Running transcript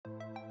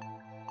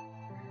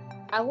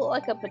I look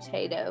like a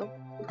potato.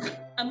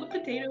 I'm a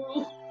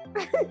potato.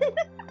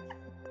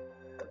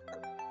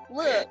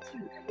 Look.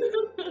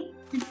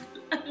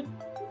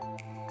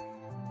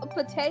 A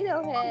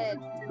potato head.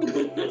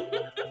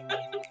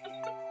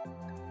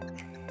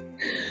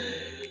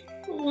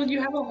 Well,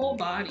 you have a whole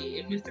body,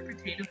 and Mr.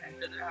 Potato Head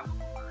doesn't have a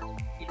whole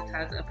body. He just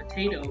has a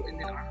potato and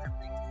then arms and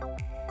legs.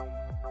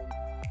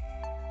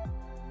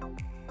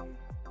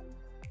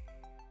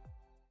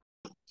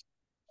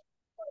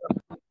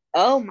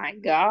 Oh my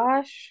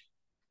gosh.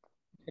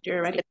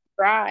 You're ready.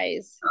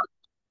 Surprise.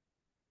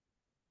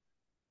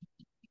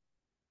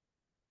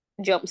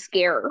 Jump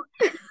scare.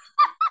 That's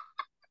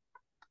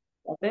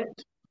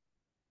it.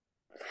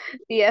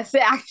 Yes,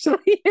 actually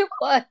it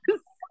was.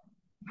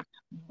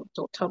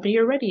 Don't tell me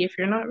you're ready if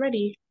you're not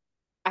ready.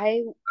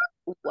 I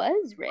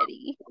was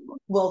ready.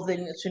 Well,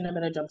 then it shouldn't have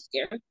been a jump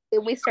scare.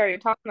 Then we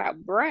started talking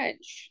about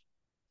brunch.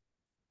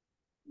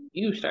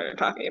 You started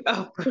talking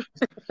about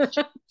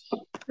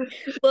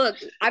Look,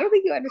 I don't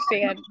think you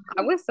understand.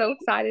 I was so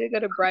excited to go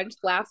to brunch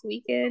last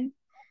weekend,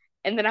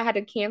 and then I had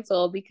to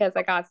cancel because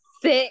I got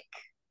sick.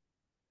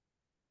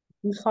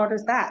 whose fault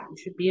is that? You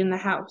should be in the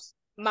house.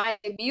 My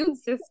immune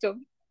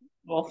system.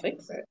 Well,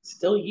 fix it.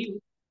 Still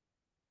you.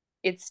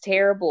 It's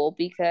terrible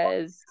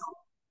because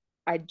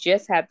I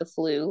just had the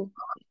flu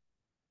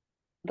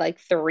like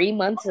 3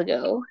 months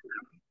ago.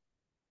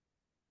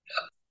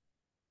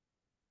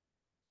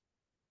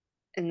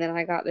 And then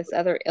I got this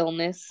other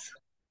illness.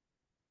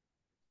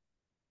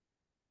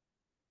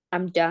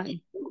 I'm done.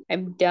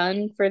 I'm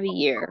done for the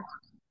year.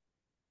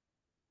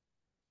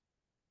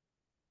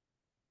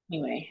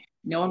 Anyway,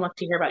 no one wants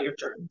to hear about your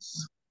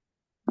germs.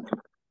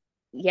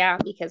 Yeah,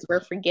 because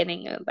we're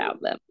forgetting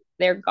about them.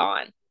 They're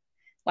gone.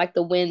 Like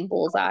the wind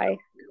bullseye.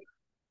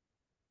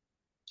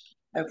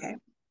 Okay.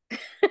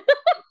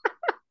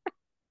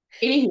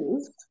 Anywho.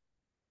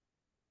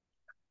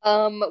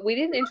 We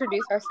didn't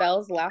introduce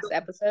ourselves last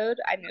episode.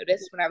 I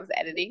noticed when I was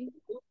editing.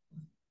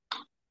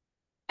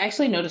 I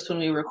actually noticed when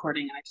we were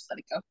recording and I just let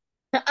it go.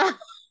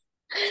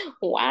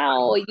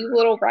 Wow, you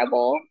little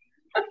rebel.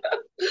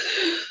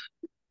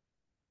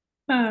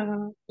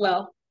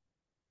 Well,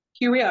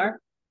 here we are.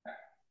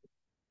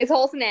 It's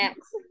whole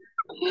snacks.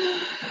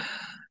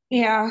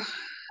 Yeah,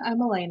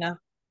 I'm Elena.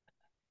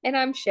 And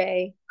I'm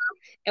Shay.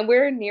 And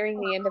we're nearing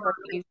the end of our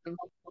season.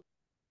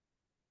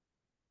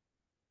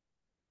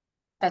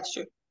 That's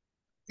true.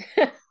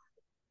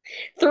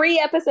 3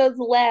 episodes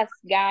left,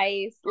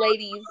 guys,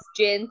 ladies,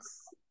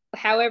 gents,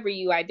 however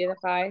you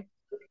identify.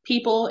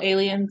 People,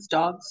 aliens,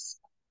 dogs.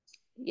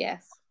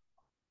 Yes.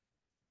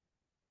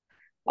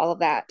 All of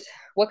that.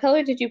 What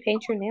color did you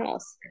paint your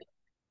nails?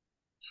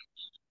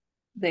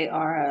 They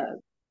are a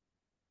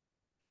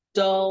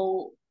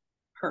dull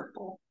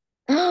purple.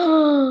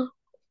 Are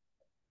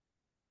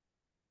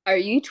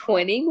you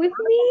twinning with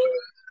me?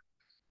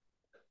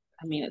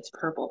 I mean, it's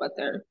purple, but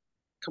they're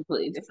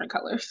completely different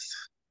colors.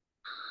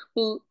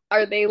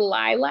 Are they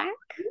lilac?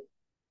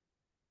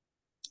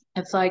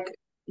 It's like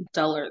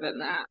duller than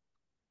that.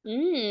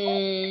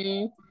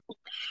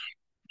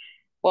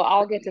 Well,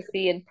 I'll get to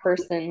see in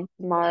person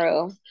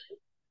tomorrow.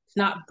 It's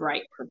not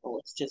bright purple.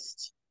 It's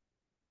just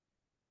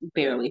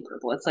barely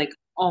purple. It's like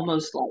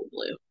almost light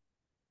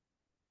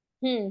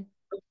blue.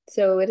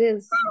 So it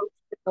is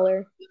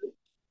color.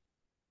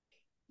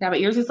 Yeah,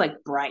 but yours is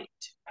like bright.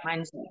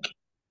 Mine's like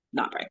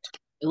not bright.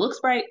 It looks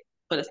bright,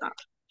 but it's not.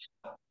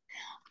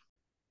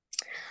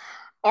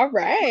 All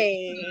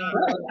right.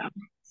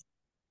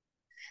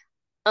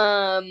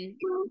 All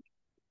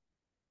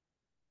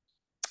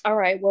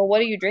right. Well,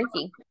 what are you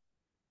drinking?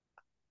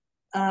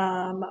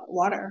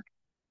 Water.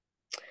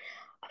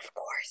 Of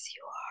course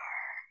you are.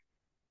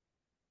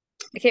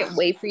 I can't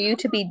wait for you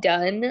to be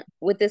done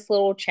with this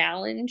little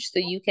challenge so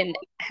you can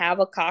have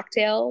a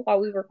cocktail while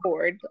we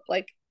record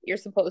like you're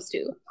supposed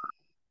to.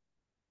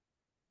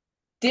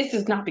 This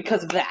is not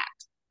because of that.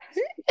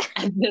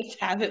 I just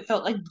haven't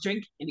felt like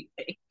drinking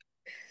anything.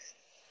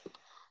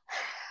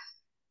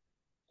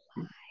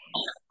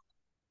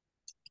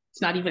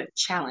 It's not even a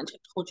challenge. I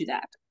told you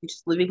that. I'm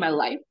just living my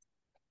life.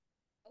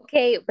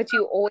 Okay, but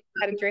you always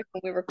had a drink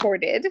when we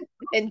recorded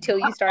until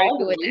you started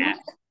doing that.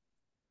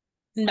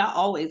 Not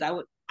always. I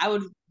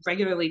would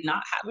regularly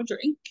not have a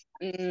drink.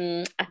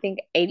 I think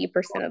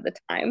 80% of the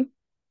time.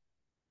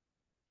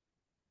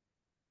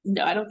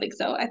 No, I don't think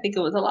so. I think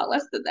it was a lot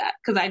less than that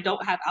because I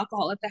don't have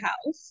alcohol at the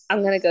house.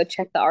 I'm gonna go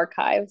check the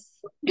archives.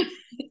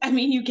 I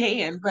mean, you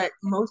can, but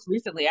most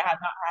recently I have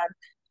not had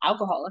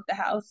alcohol at the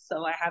house,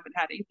 so I haven't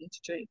had anything to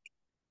drink.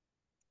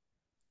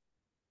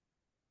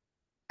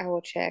 I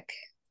will check.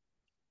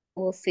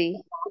 We'll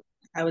see.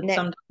 I would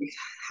sometimes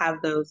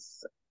have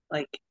those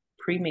like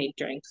pre-made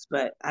drinks,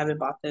 but I haven't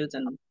bought those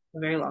in a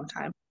very long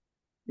time.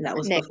 And that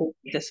was before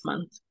this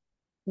month.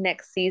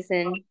 Next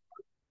season,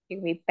 you're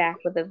gonna be back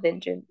with a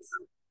vengeance.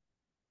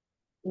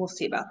 We'll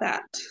see about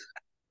that.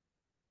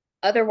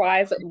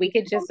 Otherwise, we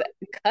could just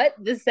cut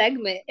the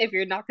segment if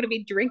you're not going to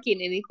be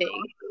drinking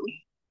anything.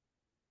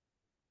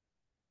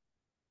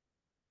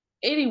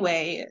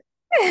 Anyway,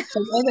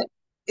 someone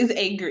is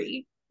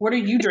angry. What are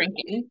you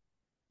drinking?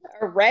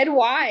 A red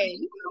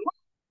wine.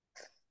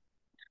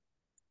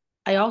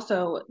 I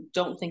also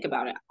don't think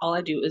about it. All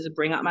I do is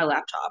bring out my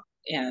laptop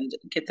and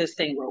get this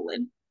thing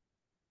rolling.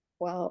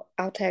 Well,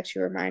 I'll text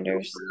you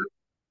reminders.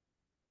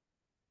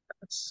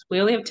 We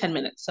only have 10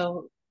 minutes,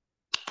 so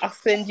I'll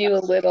send you a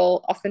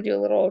little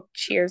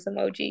cheers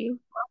emoji.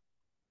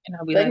 and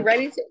I'll be Like like,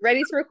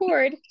 ready to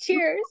record.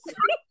 Cheers.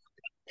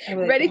 I'll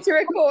be Ready like, to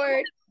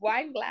record.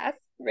 Wine glass.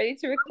 Ready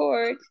to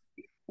record.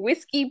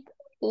 Whiskey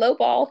low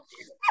ball.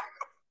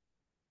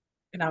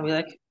 and I'll be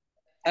like,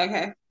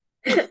 okay.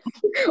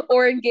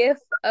 Or a gif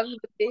of the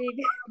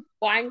big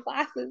wine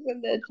glasses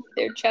and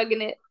they're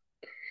chugging it.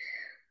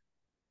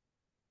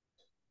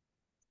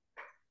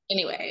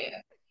 Anyway,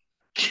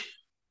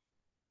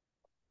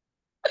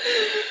 Do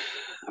you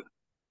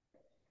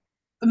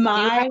have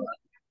my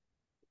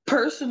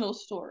personal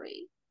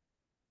story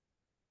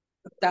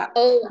that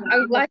Oh,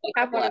 I'm glad you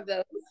have one of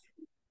those.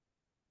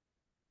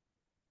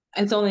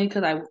 it's only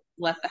because I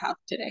left the house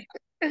today.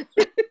 Did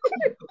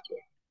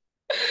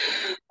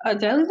I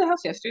leave the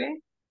house yesterday?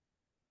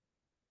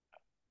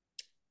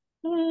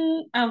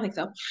 I don't think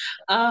so.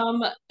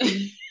 Um,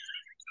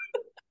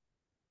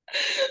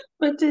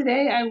 but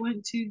today I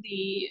went to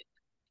the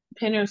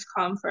Pinners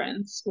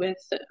conference with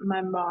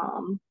my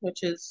mom,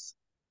 which is,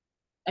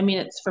 I mean,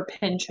 it's for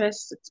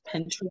Pinterest. It's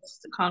Pinterest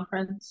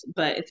conference,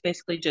 but it's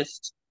basically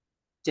just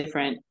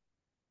different.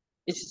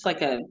 It's just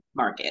like a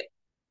market,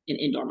 an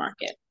indoor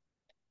market.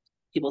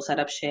 People set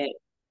up shit.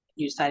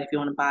 You decide if you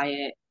want to buy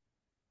it.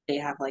 They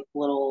have like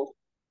little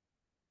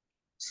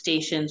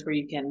stations where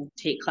you can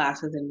take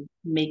classes and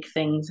make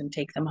things and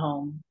take them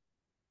home,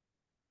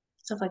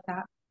 stuff like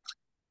that.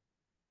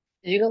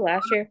 Did you go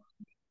last year?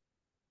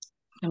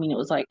 I mean, it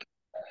was like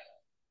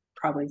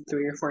probably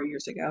 3 or 4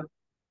 years ago.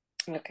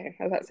 Okay,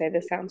 I was about to say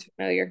this sounds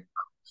familiar.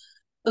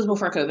 It was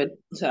before COVID,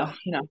 so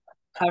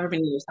however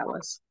many years that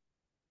was,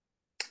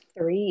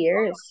 3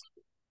 years.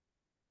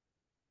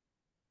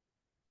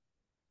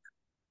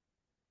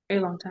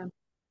 very long time.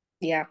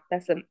 Yeah,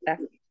 that's the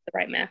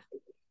right math.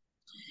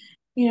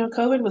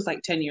 COVID was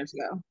like 10 years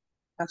ago.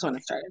 That's when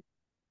it started.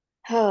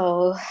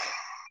 Oh,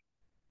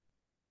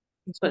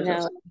 That's what you it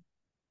feels know, like.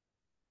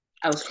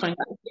 I was 25.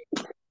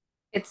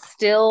 it's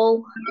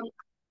still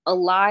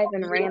alive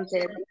and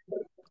rampant.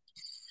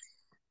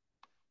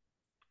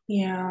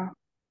 Yeah,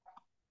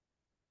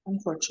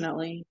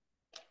 unfortunately,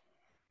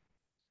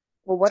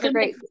 Well, it's what a gonna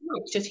be like great, the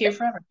flu. It's just here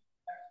forever.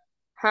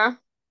 huh?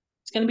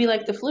 It's gonna be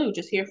like the flu,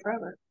 just here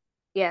forever.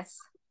 Yes.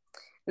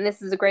 And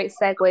this is a great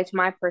segue to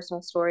my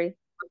personal story.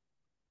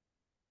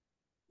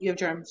 You have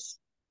germs.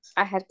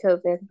 I had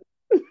COVID.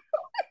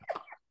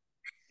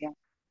 Yeah.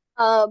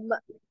 Um,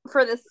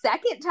 for the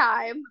second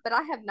time, but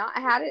I have not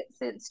had it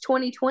since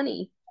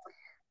 2020.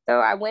 So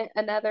I went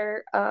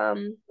another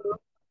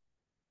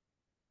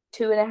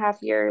 2.5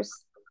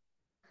 years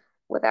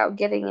without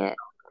getting it.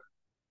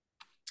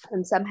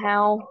 And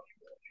somehow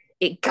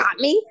it got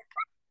me.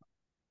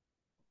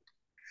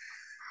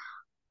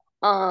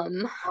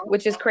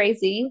 Which is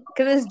crazy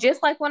because it's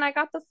just like when I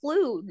got the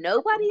flu.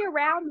 Nobody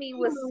around me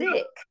was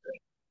sick.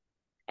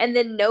 And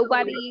then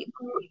nobody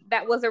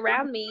that was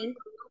around me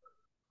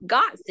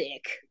got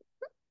sick.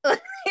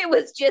 It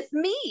was just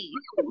me.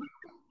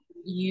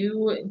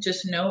 You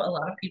just know a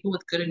lot of people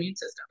with good immune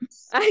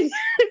systems. I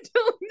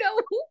don't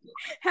know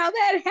how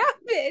that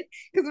happened.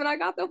 Because when I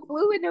got the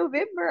flu in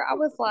November, I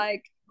was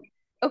like,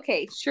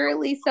 okay,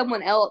 surely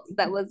someone else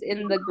that was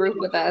in the group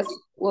with us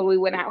when we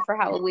went out for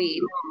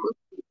Halloween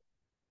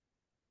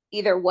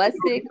either was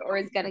sick or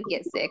is going to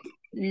get sick.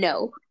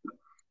 No,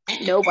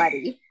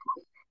 nobody.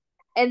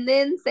 And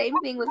then same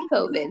thing with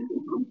COVID.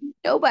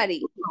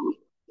 Nobody.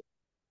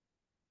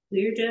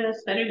 We're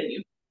just better than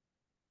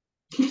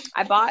you.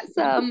 I bought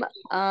some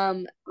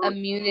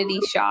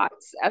immunity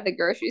shots at the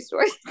grocery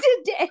store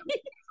today.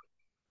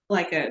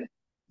 Like a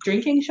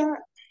drinking shot?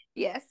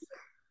 Yes.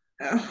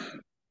 Oh.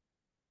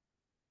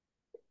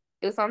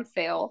 It was on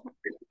sale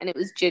and it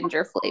was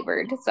ginger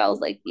flavored. So I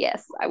was like,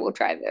 yes, I will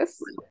try this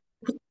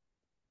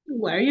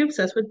Why are you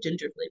obsessed with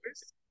ginger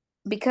flavors?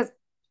 because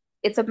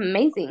it's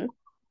amazing.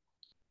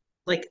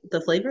 Like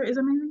the flavor is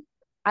amazing?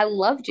 I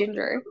love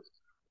ginger.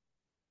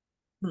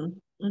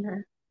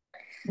 Okay.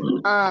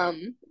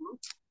 Um,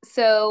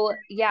 so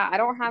yeah, I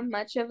don't have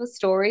much of a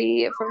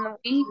story from the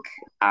week.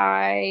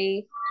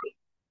 I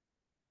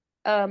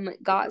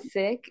got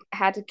sick,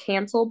 had to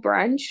cancel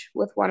brunch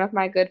with one of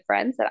my good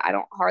friends that I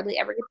don't hardly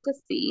ever get to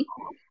see.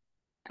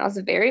 I was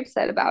very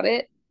upset about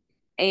it.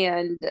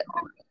 And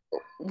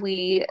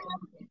we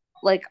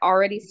like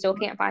already still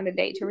can't find a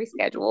date to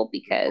reschedule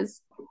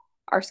because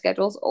our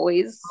schedules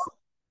always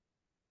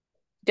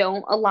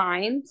don't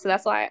align. So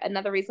that's why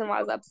another reason why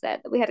I was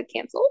upset that we had to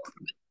cancel.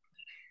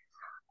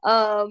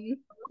 Um,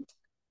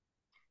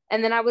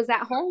 and then I was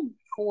at home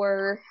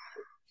for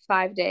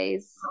 5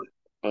 days,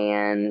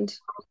 and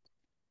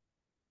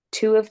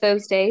 2 of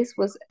those days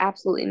was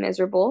absolutely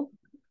miserable.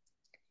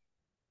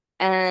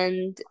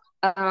 And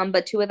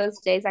but 2 of those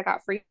days I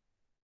got free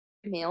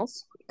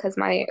meals because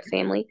my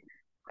family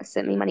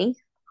sent me money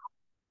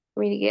for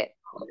me to get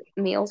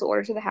meals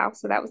ordered to the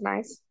house, so that was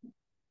nice.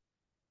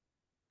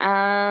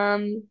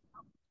 Um,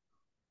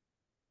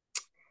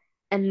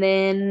 and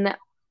then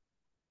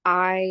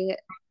I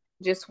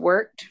just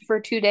worked for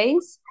 2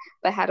 days,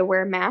 but had to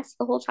wear a mask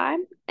the whole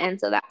time, and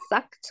so that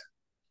sucked.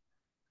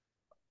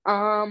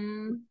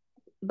 Um,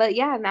 but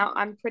yeah, now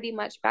I'm pretty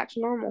much back to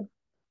normal.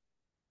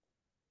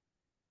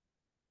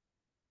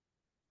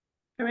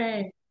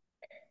 Hooray.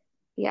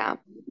 Yeah,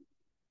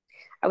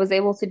 I was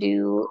able to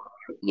do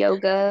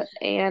yoga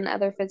and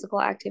other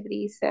physical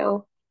activities,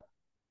 so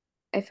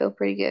I feel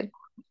pretty good.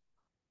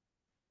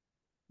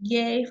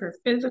 Yay for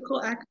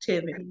physical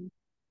activity.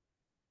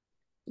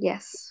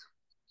 Yes.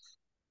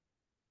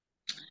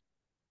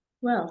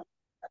 Well,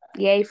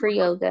 Yay for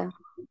yoga.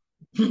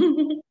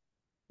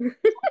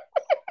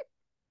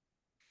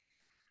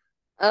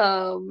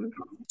 Um,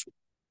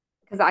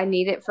 because I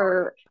need it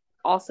for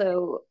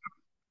also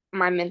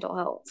my mental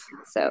health.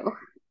 So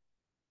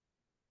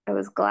I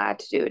was glad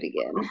to do it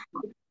again.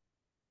 For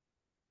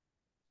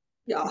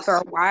yes.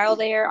 a while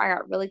there, I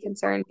got really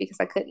concerned because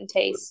I couldn't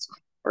taste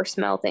or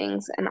smell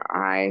things, and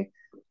I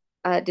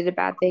did a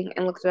bad thing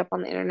and looked it up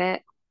on the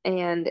internet,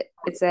 and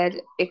it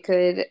said it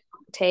could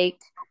take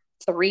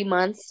 3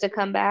 months to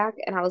come back,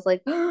 and I was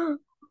like, but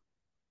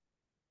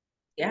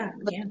Yeah,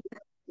 yeah.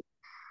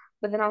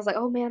 but then I was like,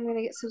 oh man, I'm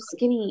gonna get so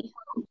skinny.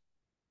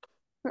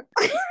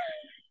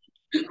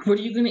 What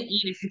are you gonna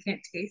eat if you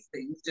can't taste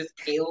things? Just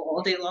kale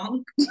all day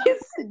long?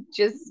 just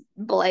just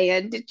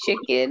bland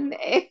chicken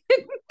and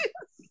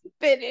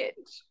spinach.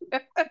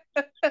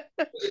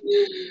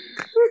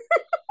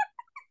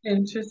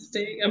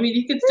 Interesting. I mean,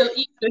 you can still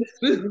eat good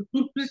food.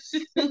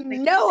 Like,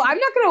 No, I'm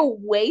not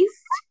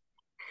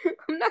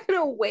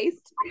gonna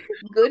waste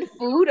good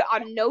food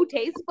on no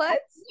taste buds.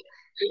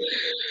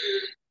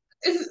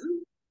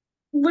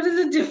 what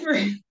is the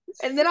difference?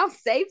 And then I'll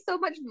save so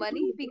much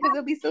money because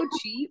it'll be so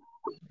cheap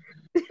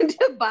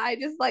to buy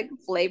just like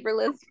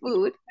flavorless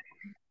food.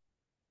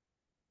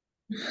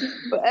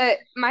 But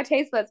my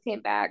taste buds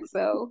came back,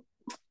 so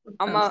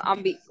Sounds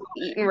I'm be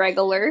eating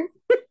regular.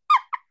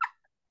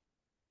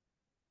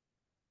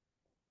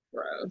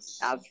 gross.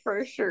 That's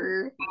for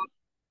sure.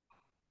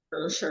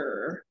 For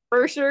sure.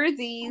 For sure,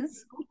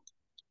 these.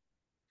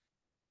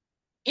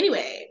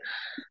 Anyway,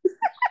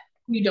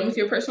 you done with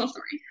your personal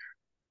story?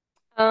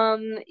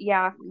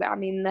 Yeah, I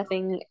mean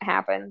nothing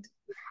happened.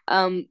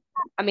 Um,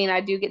 I mean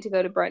I do get to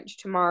go to brunch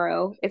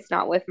tomorrow. It's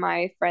not with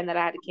my friend that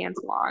I had to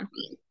cancel on,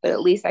 but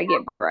at least I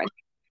get brunch.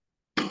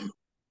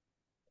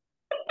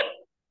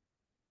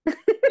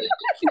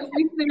 At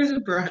least there's a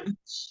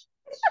brunch.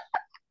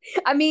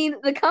 I mean,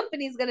 the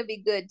company's gonna be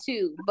good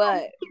too,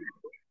 but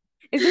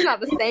it's just not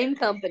the same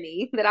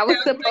company that I was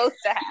Sounds like supposed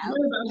to have.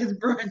 what about his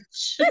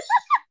brunch?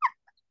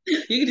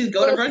 You can just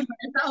go to Those brunch by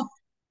yourself.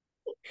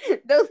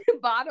 those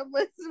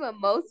bottomless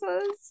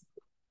mimosas,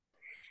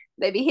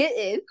 they be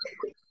hitting.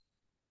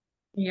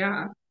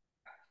 Yeah.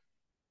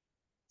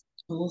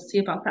 We'll see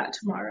about that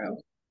tomorrow.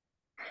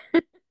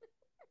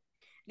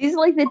 These are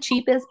like the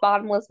cheapest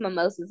bottomless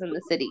mimosas in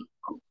the city.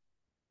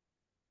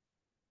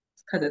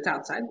 Because it's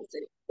outside the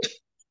city.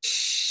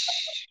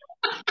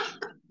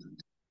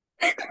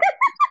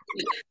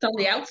 It's on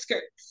the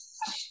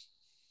outskirts.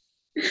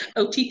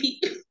 OTP.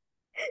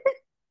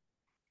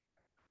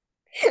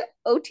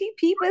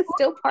 OTP was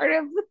still part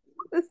of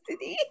the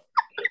city.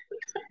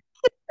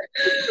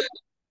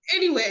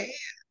 Anyway,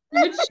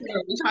 which show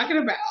are we talking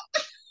about?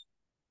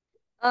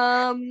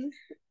 Um,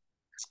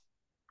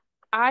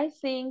 I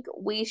think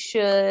we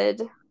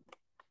should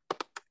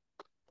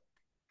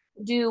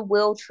do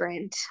Will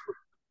Trent.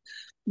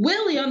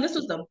 William, this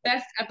was the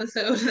best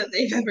episode that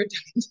they've ever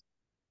done.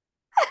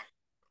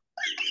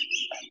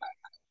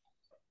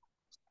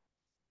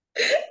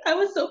 I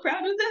was so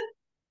proud of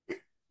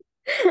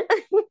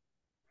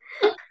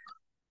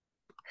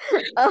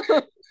um,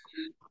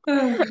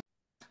 them.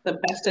 The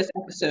bestest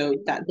episode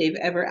that they've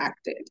ever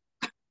acted.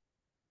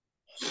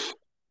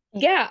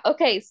 yeah,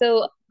 okay,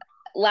 so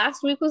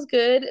last week was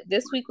good.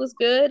 This week was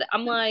good.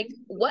 I'm like,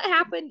 what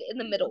happened in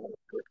the middle?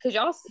 Because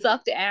y'all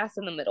sucked ass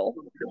in the middle.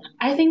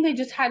 I think they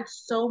just had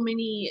so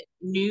many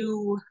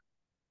new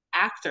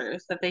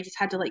actors that they just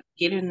had to like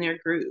get in their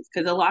groove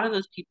because a lot of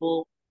those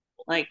people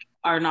like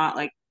are not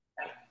like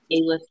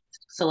A-list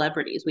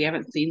celebrities. We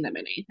haven't seen them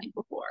in anything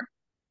before.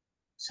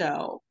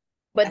 So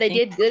But I they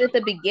think did good at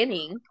the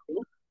beginning,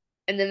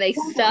 and then they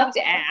sucked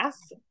ass,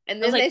 and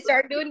it was then like they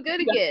started doing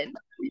good again.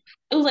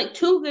 it was like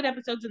two good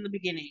episodes in the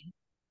beginning,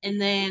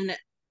 and then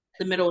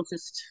the middle was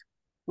just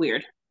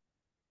weird.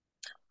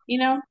 You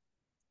know,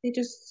 they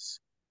just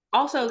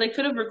also they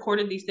could have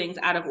recorded these things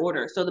out of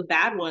order, so the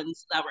bad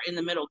ones that were in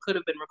the middle could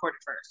have been recorded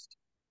first.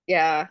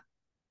 Yeah.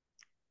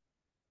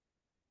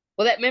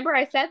 Well, that remember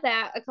I said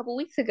that a couple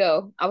weeks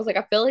ago. I was like,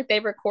 I feel like they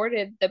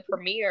recorded the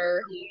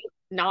premiere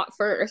not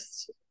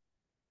first.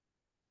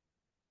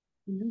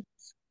 Mhm.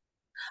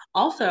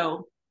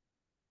 Also,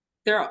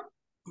 they're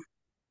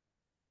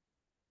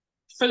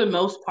for the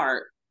most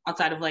part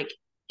outside of like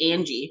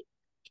Angie,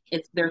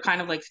 they're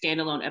kind of like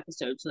standalone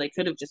episodes, so they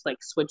could have just like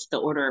switched the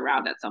order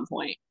around at some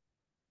point.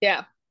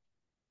 Yeah.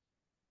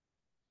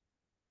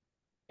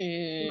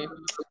 Mm.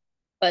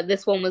 But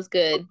this one was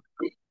good.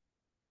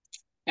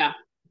 Yeah.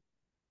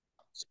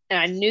 And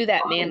I knew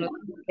that man was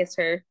gonna kiss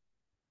her.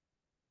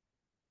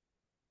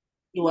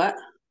 What?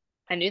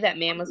 I knew that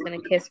man was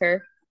gonna kiss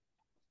her.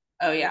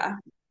 Oh yeah.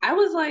 I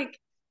was like,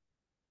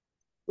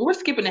 we're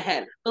skipping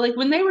ahead, but like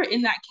when they were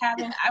in that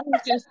cabin,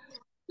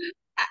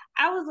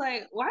 I was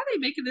like, why are they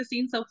making the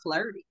scene so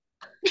flirty?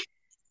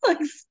 Like,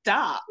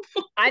 stop.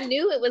 I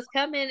knew it was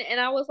coming, and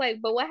I was like,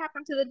 but what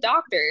happened to the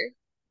doctor?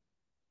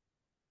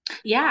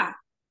 Yeah.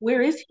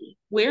 Where is he?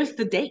 Where's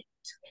the date?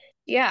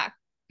 Yeah,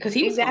 Because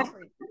he was fine.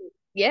 exactly.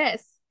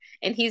 Yes.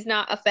 And he's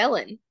not a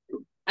felon.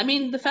 I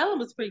mean, the felon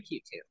was pretty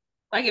cute too.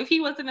 Like, if he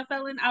wasn't a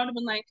felon, I would have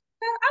been like,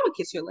 I would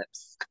kiss your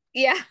lips.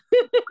 Yeah.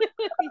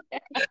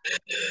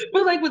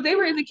 But like when they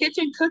were in the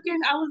kitchen cooking,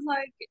 I was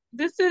like,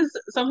 this is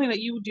something that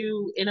you would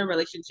do in a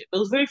relationship. It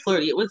was very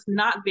flirty. It was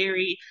not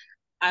very,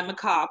 I'm a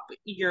cop,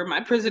 you're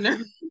my prisoner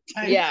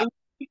type Yeah. of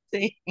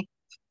thing.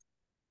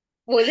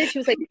 Well, then she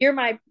was like, "You're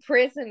my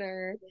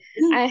prisoner.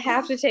 I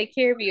have to take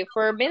care of you."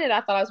 For a minute, I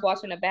thought I was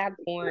watching a bad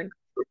porn.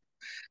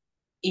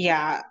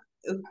 Yeah,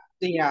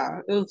 yeah,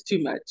 it was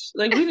too much.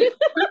 Like we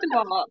didn't. First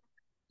of all,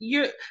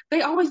 you're.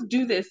 They always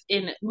do this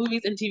in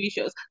movies and TV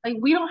shows. Like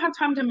we don't have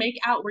time to make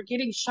out. We're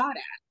getting shot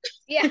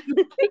Yeah. at.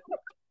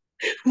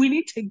 We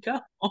need to go.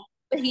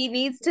 He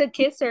needs to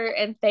kiss her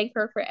and thank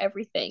her for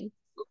everything.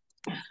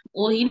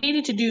 Well, he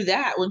needed to do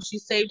that when she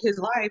saved his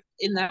life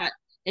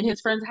in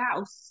his friend's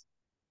house.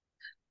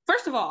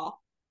 First of all,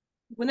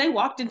 when they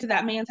walked into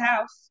that man's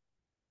house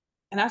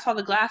and I saw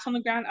the glass on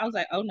the ground, I was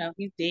like, "Oh no,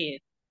 he's dead."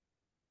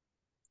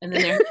 And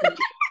then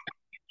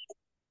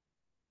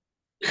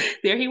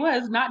there he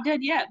was, not dead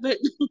yet, but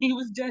he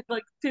was dead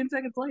like 10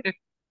 seconds later.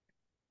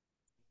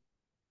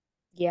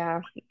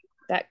 Yeah,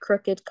 that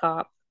crooked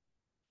cop.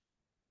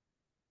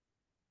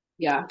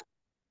 Yeah,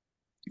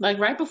 like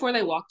right before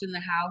they walked in the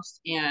house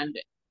and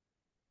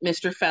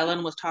Mr.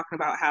 Felon was talking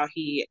about how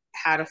he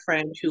had a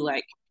friend who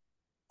like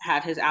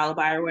had his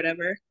alibi or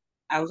whatever.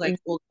 I was like, Mm.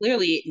 well,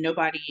 clearly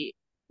nobody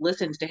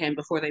listens to him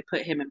before they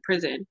put him in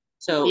prison.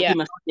 So Yeah. he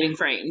must be getting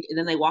framed. And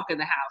then they walk in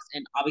the house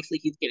and obviously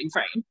he's getting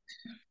framed.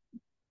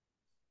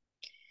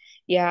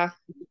 Yeah,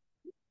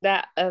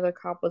 that other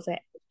cop was an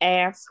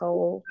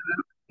asshole.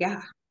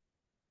 Yeah.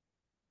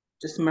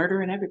 Just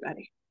murdering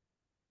everybody.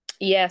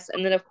 Yes,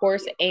 and then of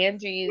course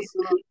Angie's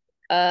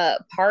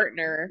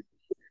partner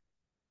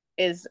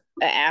is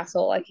an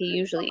asshole like he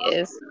usually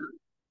is.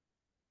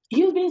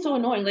 He was being so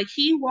annoying. Like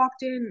he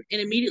walked in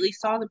and immediately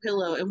saw the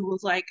pillow and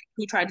was like,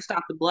 who tried to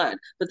stop the blood.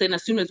 But then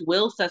as soon as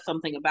Will says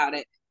something about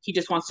it, he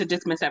just wants to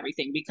dismiss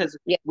everything because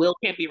Yeah. Will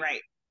can't be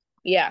right.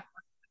 Yeah,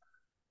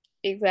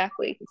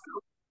 exactly.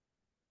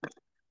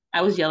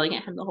 I was yelling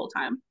at him the whole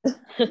time.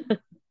 I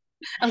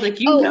was like,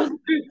 you Oh, know the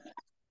truth.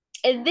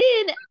 and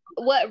then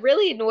what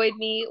really annoyed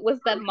me was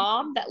the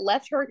mom that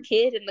left her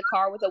kid in the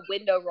car with a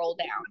window roll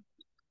down.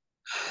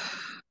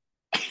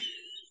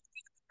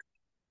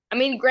 I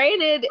mean,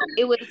 granted,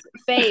 it was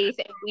Faith,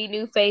 and we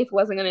knew Faith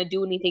wasn't going to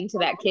do anything to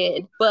that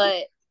kid,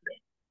 but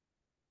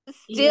Yeah.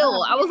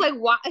 still, I was like,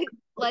 why?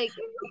 Like,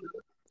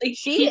 Like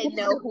she didn't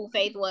know who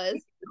Faith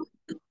was.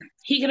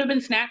 he could have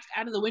been snatched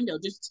out of the window,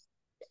 just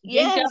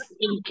yanked up Yes,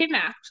 and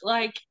kidnapped.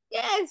 Like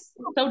yes,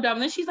 so dumb.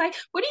 Then she's like,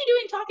 "What are you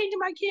doing talking to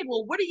my kid?"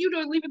 Well, what are you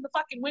doing leaving the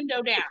fucking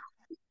window down?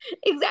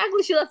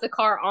 exactly. She left the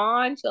car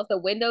on, she left the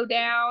window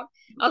down.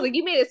 I was like,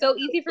 you made it so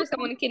easy for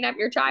someone to kidnap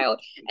your child.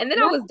 And then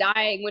I Yeah. was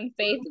dying when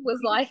Faith was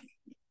like,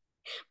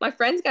 my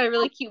friend's got a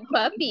really cute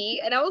puppy.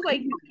 And I was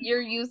like,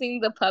 you're using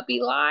the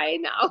puppy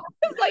line? I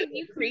was like,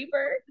 you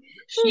creeper.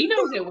 She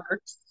knows it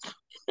works.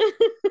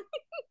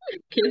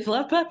 Kids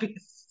love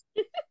puppies.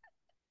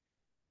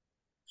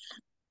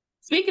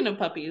 Speaking of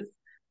puppies,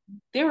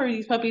 there were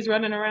these puppies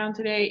running around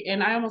today,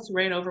 and I almost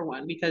ran over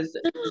one because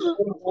the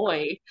little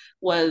boy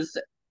was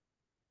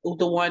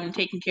the one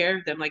taking care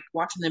of them, like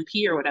watching them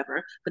pee or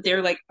whatever. But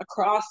they're like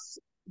across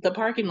the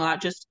parking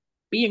lot, just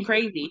being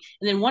crazy.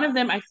 And then one of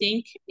them, I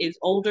think, is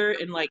older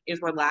and like is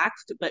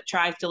relaxed, but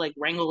tries to like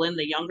wrangle in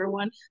the younger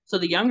one. So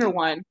the younger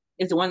one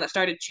is the one that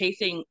started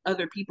chasing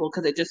other people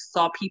because it just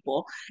saw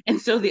people.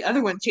 And so the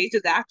other one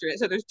chases after it.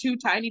 So there's two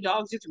tiny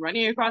dogs just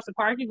running across the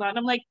parking lot. And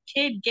I'm like,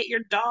 kid, get your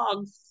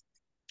dogs.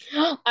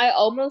 I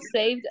almost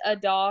saved a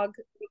dog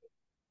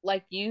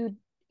like you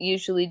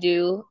usually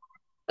do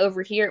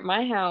over here at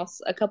my house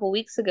a couple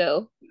weeks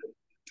ago.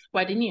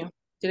 Why didn't you?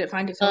 Did it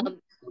find its home?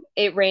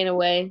 It ran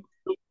away,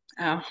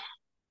 Oh.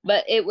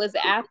 but it was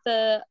at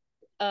the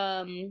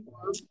um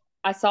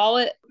I saw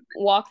it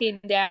walking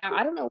down.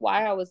 I don't know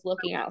why I was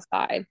looking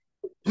outside,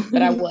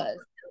 but I was.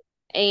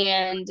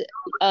 And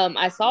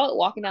I saw it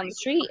walking down the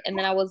street and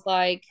then I was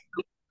like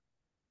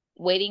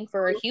waiting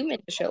for a human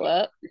to show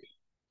up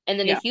and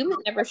then a Yeah. human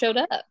never showed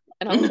up.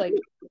 And I was like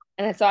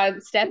and so I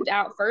stepped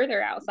out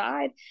further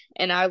outside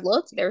and I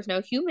looked, there was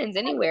no humans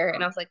anywhere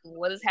and I was like,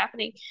 what is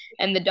happening?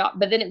 And the dog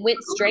but then it went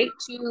straight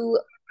to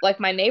like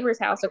my neighbor's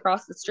house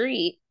across the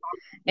street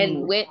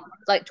and went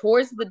like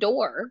towards the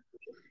door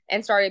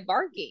and started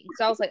barking.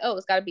 So I was like, oh,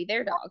 it's got to be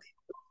their dog.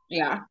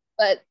 Yeah.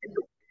 But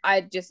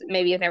I just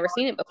maybe have never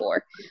seen it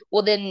before.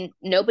 Well, then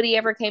nobody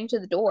ever came to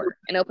the door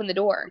and opened the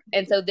door.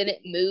 And so then it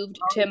moved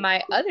to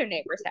my other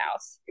neighbor's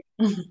house,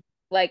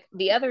 like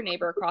the other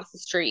neighbor across the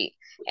street.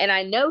 And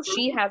I know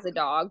she has a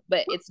dog,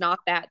 but it's not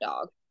that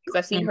dog because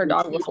I've seen her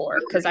dog before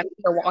because I see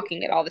her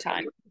walking it all the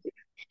time.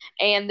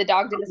 And the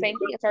dog did the same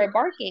thing. It started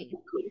barking.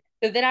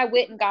 So then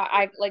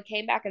I like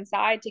came back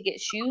inside to get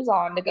shoes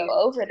on to go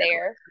over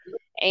there.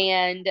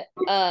 And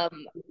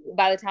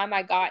by the time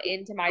I got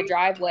into my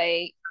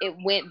driveway, it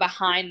went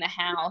behind the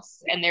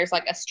house and there's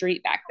like a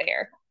street back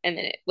there and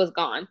then it was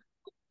gone.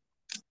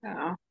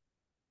 Oh,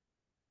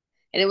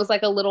 And it was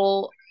like a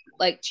little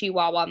like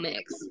Chihuahua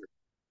mix.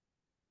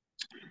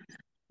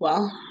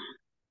 well,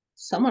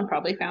 someone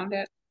probably found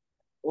it,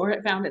 or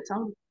it found its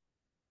own.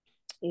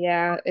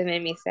 Yeah, it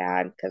made me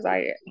sad because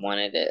I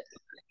wanted it.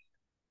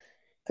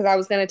 Because I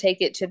was going to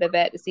take it to the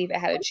vet to see if it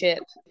had a chip.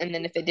 And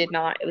then if it did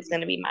not, it was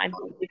going to be mine.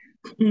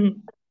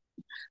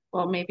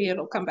 Well, maybe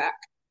it'll come back.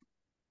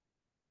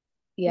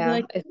 You'll be Yeah,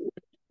 like, it's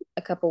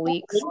a couple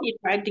weeks. you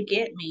tried to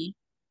get me.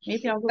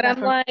 Maybe I'll go But back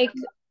I'm for. like,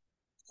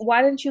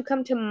 why didn't you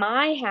come to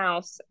my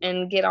house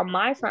and get on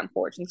my front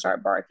porch and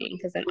start barking?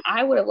 Because then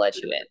I would have let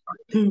you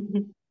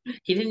in.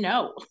 He didn't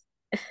know.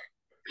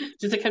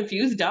 Just a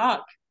confused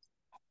dog.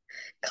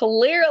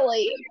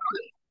 Clearly.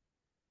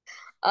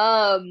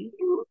 Um,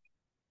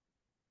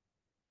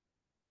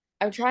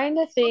 I'm trying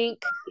to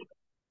think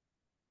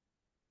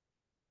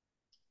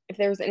if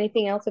there was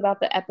anything else about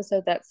the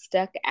episode that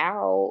stuck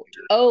out.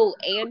 Oh,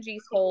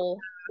 Angie's whole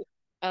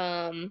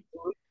um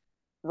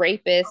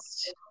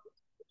rapist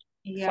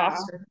Yeah,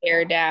 foster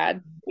care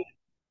dad.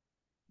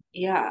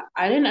 yeah.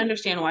 I didn't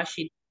understand why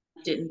she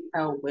didn't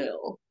tell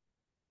Will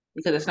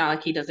because it's not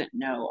like he doesn't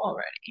know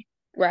already.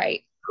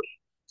 Right.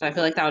 So I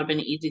feel like that would have been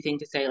an easy thing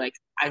to say, like,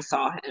 I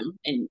saw him,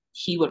 and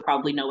he would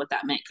probably know what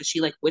that meant because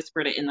she like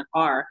whispered it in the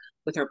car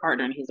with her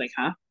partner, and he's like,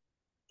 huh?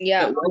 But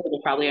Yeah. Will would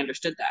have probably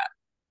understood that.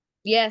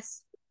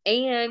 Yes.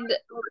 And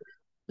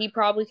he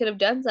probably could have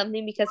done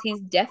something because he's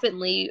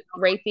definitely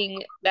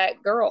raping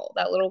that girl,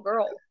 that little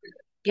girl.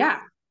 Yeah.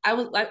 I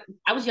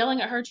was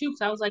yelling at her too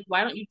because I was like,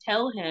 why don't you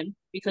tell him?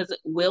 Because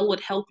Will would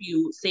help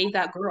you save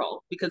that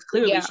girl because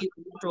clearly Yeah. she's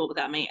comfortable with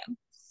that man.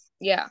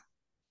 Yeah.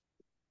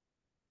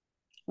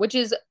 Which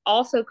is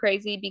also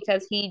crazy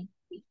because he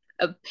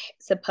uh,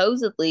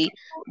 supposedly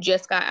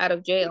just got out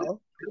of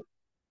jail.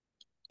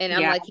 And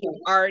I'm Yeah. like, he's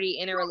already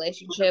in a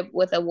relationship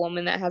with a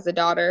woman that has a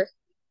daughter.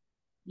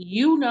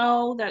 You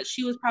know that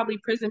she was probably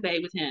prison bae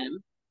with him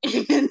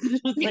and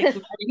was like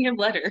writing him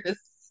letters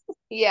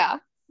Yeah.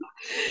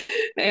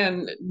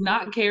 and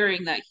not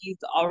caring that he's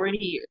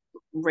already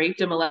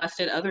raped and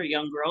molested other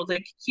young girls.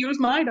 Like, here's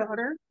my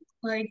daughter.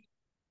 Like,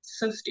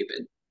 so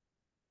stupid.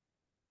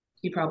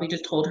 He probably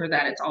just told her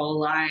that it's all a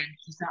lie and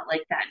he's not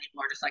like that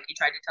anymore, just like he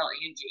tried to tell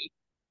Angie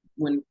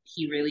when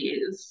he really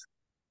is.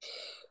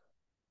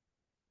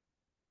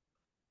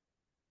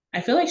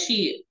 I feel like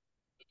she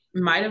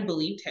might have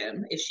believed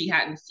him if she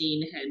hadn't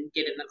seen him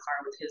get in the car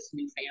with his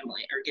new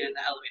family or get in the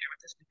elevator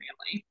with his new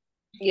family.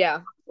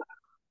 Yeah.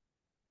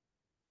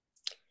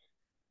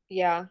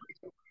 Yeah.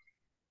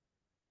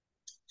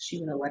 She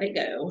would have let it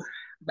go,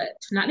 but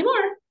not anymore.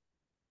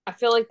 I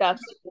feel like that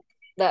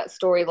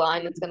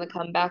storyline is going to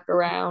come back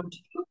around.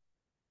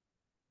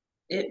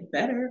 It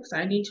better because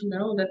I need to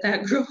know that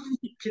that girl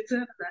gets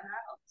out of that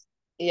house.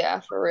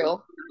 Yeah, for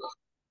real.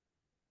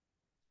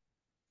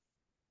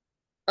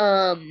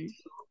 Um,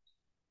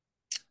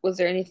 was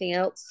there anything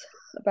else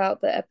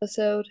about the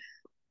episode?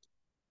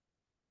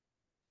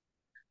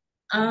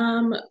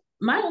 Um,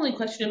 my only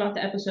question about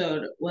the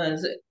episode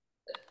was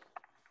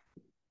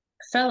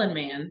Felon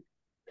Man.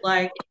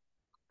 Like,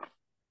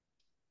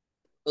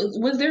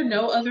 was there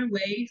no other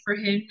way for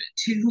him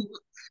to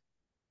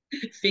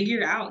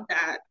figure out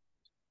that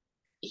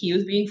he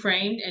was being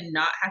framed and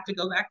not have to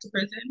go back to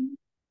prison?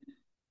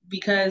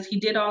 Because he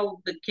did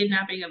all the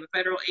kidnapping of a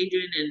federal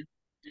agent and,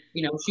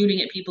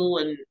 shooting at people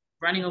and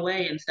running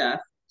away and stuff.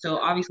 So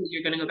obviously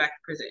you're going to go back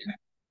to prison.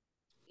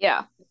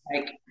 Yeah.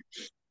 Like,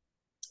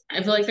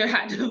 I feel like there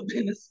had to have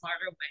been a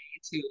smarter way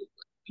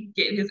to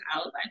get his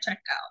alibi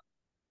checked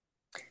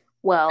out. And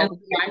Well,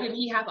 why did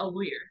he have a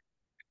lawyer?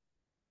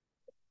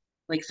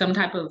 Like some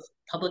type of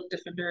public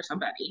defender or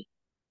somebody.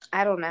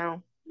 I don't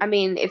know. I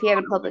mean, if he had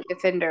a public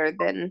defender,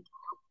 then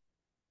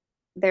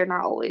they're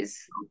not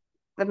always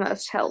the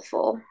most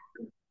helpful.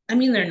 I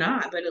mean, they're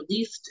not, but at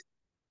least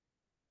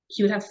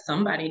he would have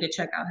somebody to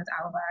check out his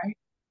alibi.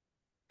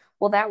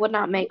 Well, that would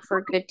not make for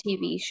a good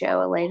TV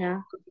show,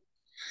 Elena.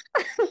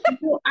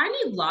 Well, I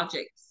need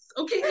logics,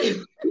 okay?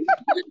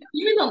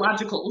 Even the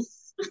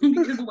logicals,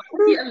 because why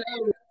was he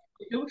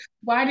alone?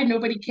 Why did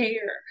nobody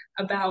care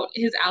about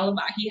his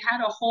alibi? He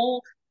had a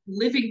whole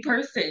living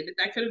person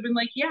that could have been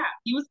like, yeah,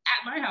 he was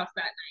at my house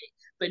that night,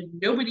 but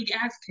nobody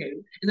asked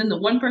him. And then the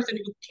one person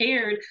who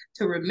cared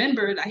to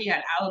remember that he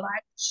had alibi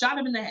shot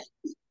him in the head.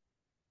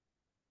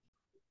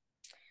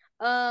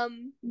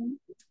 Um,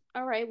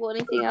 all right. Well,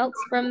 anything else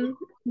from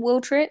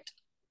Will Tritt?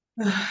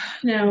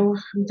 No,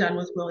 I'm done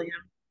with William.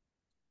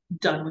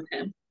 Done with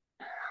him.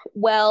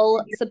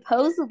 Well,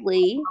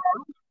 supposedly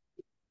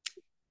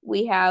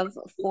we have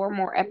 4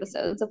 more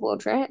episodes of Will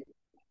Trent.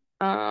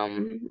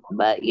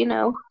 But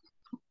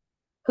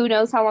who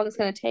knows how long it's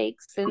going to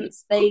take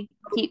since they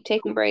keep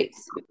taking breaks.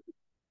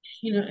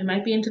 It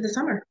might be into the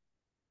summer.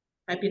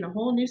 Might be in a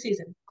whole new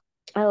season.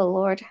 Oh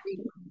Lord.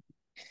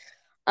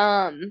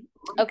 Um,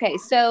 okay,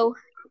 so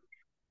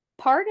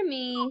part of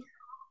me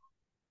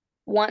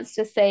wants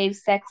to save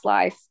sex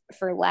life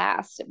for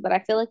last, but I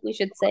feel like we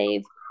should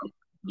save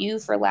you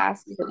for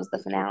last because it was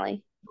the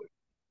finale.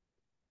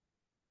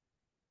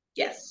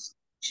 Yes,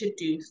 should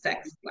do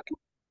sex life,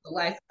 the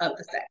life of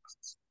the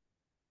sex.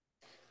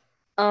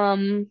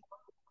 Um,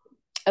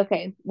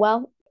 okay,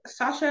 well,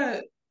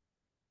 Sasha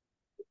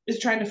is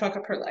trying to fuck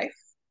up her life.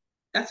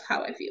 That's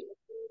how I feel.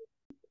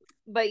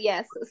 but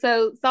yes,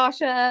 so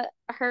Sasha,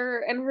 her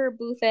and her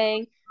boo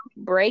thing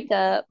break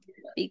up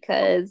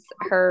because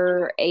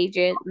her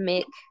agent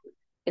Mick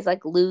is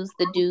like lose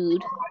the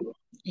dude.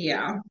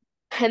 Yeah,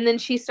 And then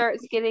she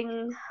starts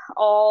getting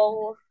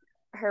all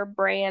her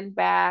brand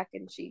back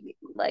and she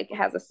like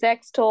has a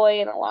sex toy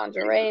and a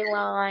lingerie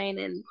line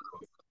and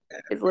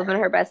is living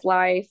her best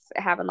life,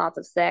 having lots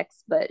of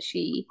sex, but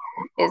she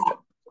is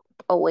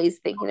always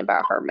thinking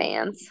about her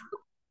man's.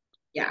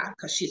 yeah,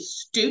 because she's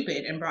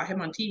stupid and brought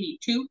him on TV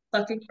to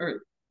fucking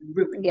earth,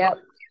 ruined him. Yep.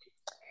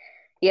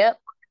 Yep.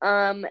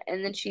 And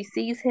then she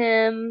sees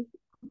him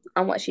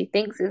on what she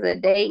thinks is a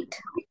date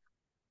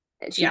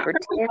and she Yeah,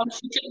 pretends.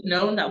 she should have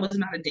known that was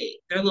not a date.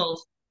 Their little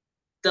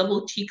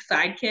double cheek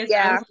side kiss.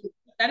 I was Yeah. like,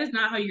 that is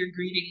not how you're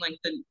greeting like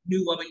the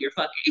new woman you're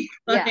fucking.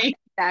 Yeah, Like,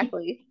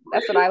 exactly.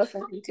 That's what I was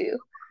thinking too.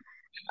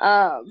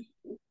 Um,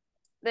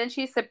 then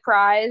she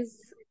surprise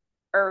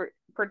or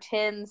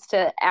pretends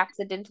to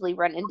accidentally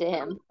run into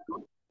him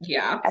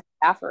yeah, at the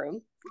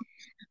bathroom.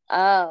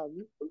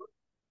 Um,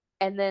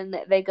 and then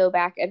they go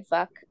back and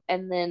fuck.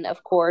 And then,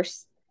 of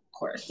course, of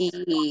course.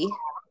 he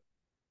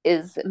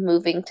is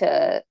moving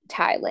to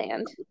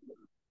Thailand.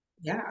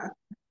 Yeah,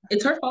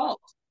 it's her fault.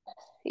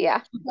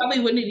 Yeah. She probably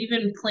wouldn't have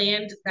even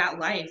planned that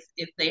life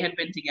if they had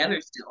been together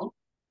still,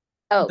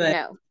 Oh, but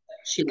no.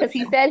 she Because left he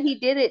him. said he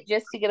did it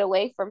just to get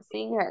away from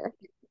seeing her.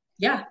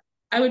 Yeah,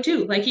 I would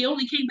too. Like he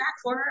only came back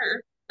for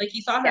her. Like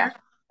he saw Yeah. her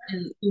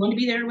and he wanted to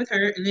be there with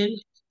her, and then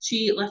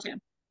she left him.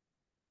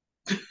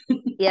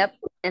 Yep.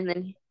 And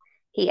then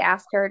he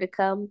asked her to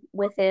come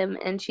with him,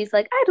 and she's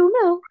like, I don't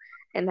know.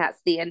 And that's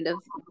the end of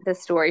the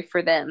story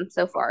for them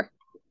so far.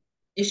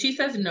 If she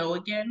says no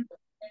again,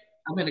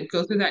 I'm gonna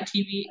go through that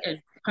TV and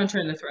punch her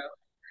in the throat.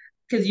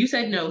 Because you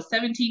said no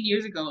 17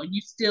 years ago, and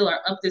you still are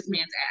up this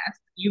man's ass.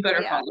 You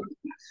better Yeah. follow.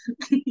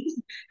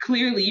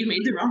 Clearly, you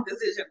made the wrong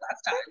decision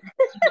last time.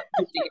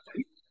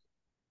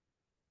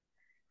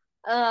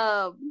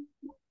 Um,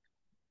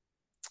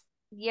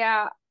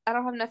 yeah, I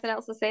don't have nothing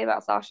else to say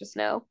about Sasha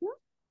Snow.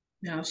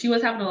 No, she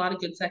was having a lot of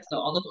good sex though.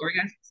 All those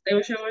orgasms they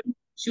were showing,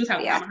 she was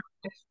having Yeah, time.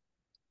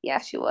 yeah,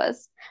 she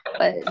was.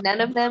 But none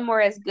of them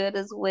were as good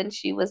as when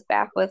she was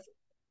back with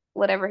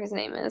whatever his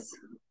name is.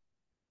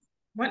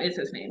 What is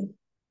his name?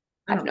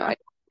 I I have don't no know.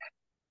 idea.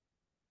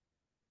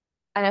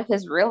 I know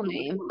his real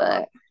name,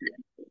 but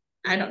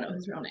I don't know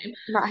his real name.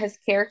 not his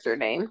character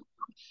name.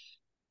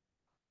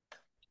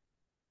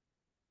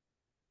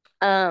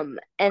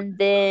 And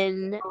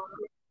then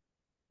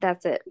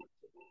that's it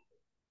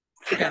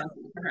Yeah,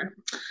 for her.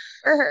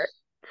 for her.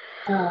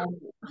 Um,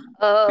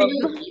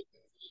 Um,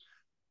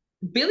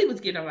 Billy was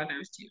getting on my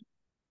nerves too.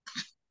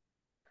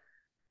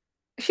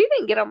 she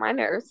didn't get on my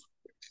nerves.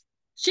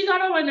 She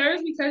got on my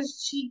nerves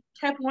because she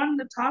kept wanting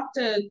to talk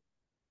to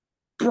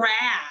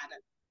Brad.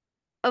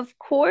 Of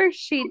course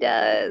she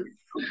does.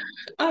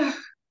 Ugh,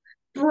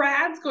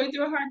 Brad's going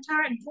through a hard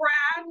time.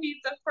 Brad needs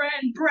a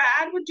friend.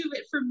 Brad would do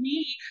it for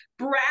me.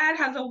 Brad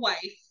has a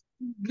wife.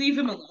 Leave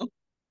him alone.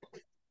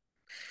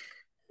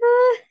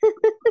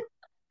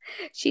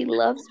 She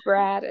loves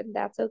Brad, and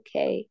that's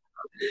okay.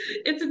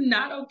 It's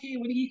not okay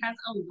when he has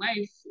a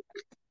wife.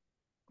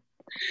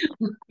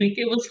 Like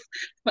it was,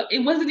 but it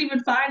wasn't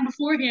even fine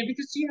beforehand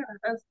because she had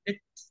a husband.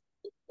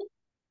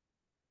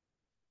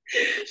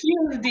 She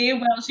knows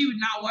damn well she would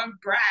not want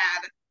Brad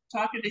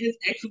talking to his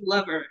ex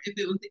lover if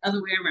it was the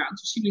other way around.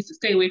 So she needs to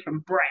stay away from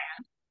Brad.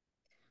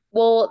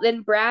 Well,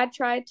 then Brad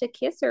tried to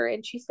kiss her,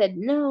 and she said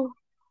no.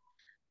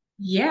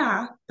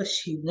 Yeah, but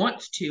she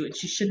wants to, and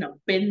she shouldn't have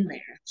been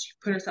there. She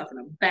put herself in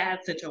a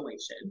bad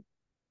situation. And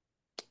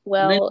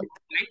then Well,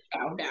 I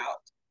found out.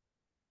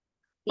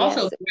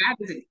 Also, yes, Brad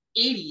is an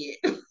idiot.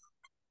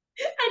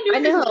 I I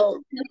knew this was know.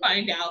 going to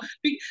find out.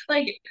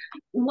 Like,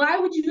 why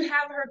would you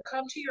have her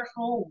come to your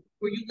home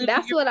where you live with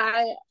That's your what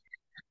I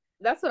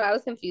that's what I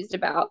was confused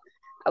about.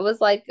 I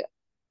was like,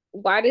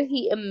 why did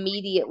he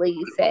immediately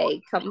say,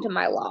 come to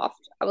my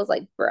loft? I was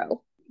like,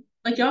 bro,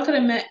 like y'all could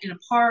have met in a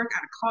park,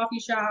 at a coffee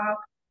shop,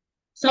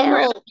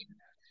 somewhere hell,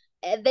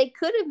 they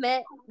could have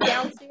met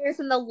downstairs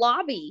in the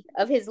lobby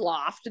of his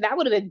loft. That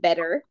would have been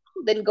better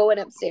than going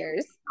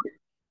upstairs.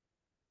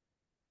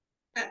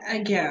 I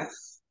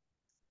guess.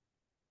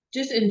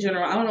 Just in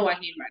general, I don't know why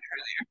he invited her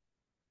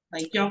there.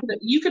 Like y'all could have,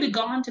 you could have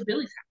gone to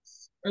Billy's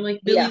house. or like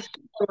Yeah. Billy's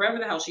or wherever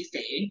the hell she's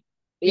staying,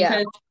 Yeah.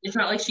 because it's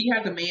not like she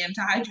has a man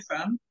to hide you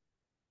from.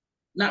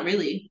 Not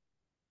really.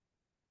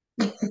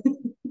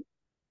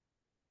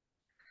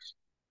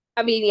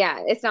 I mean, yeah,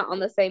 it's not on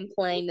the same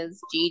plane as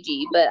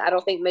Gigi, but I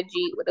don't think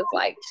Majit would have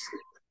liked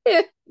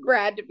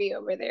Brad to be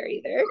over there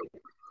either.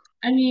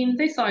 I mean,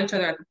 they saw each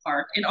other at the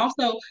park, and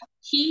also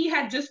he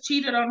had just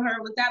cheated on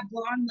her with that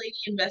blonde lady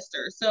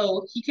investor,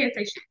 so he can't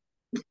say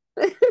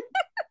shit.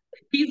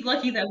 He's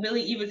lucky that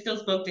Billy even still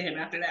spoke to him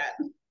after that.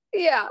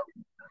 Yeah.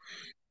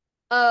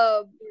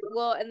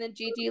 Well, and then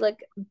Gigi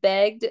like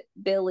begged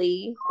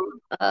Billy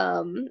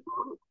um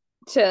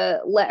to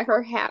let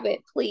her have it,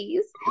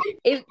 please.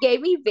 It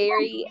gave me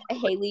very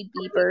Haley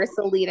Bieber,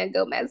 Selena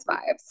Gomez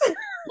vibes.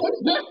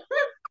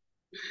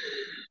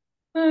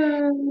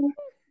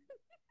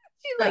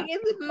 She's like,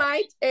 it's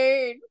my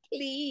turn,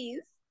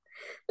 please.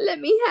 Let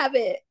me have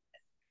it.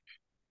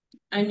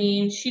 I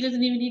mean, she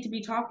doesn't even need to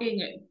be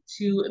talking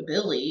to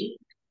Billy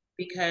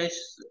because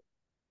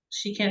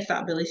she can't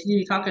stop Billy. She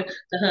needs to be talking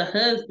to her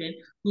husband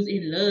who's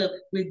in love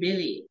with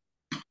Billy.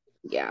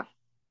 Yeah.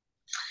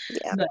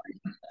 Yeah. But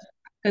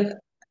because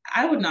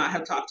I would not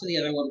have talked to the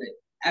other woman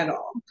at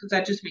all because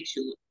that just makes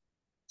you look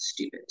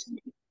stupid to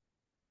me.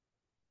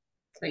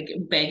 Like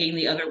begging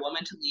the other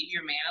woman to leave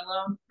your man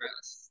alone,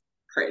 gross,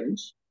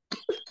 cringe.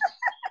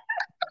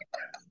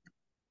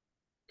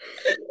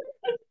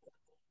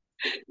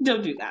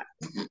 Don't do that.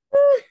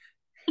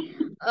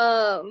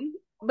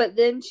 But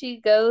then she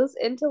goes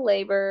into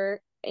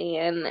labor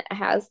and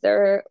has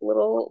their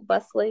little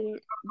bustling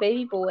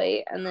baby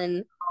boy, and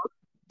then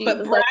she But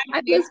was like,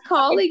 I Brad, was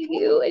calling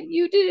you and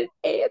you didn't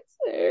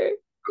answer.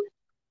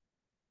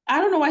 I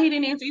don't know why he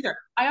didn't answer either.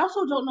 I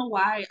also don't know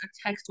why a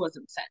text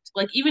wasn't sent.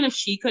 Like, even if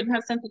she couldn't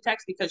have sent the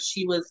text because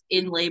she was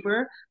in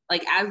labor,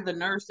 like, as the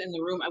nurse in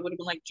the room, I would have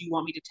been like, do you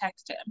want me to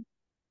text him?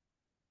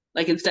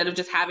 Like, instead of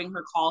just having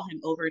her call him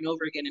over and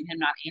over again and him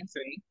not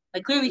answering.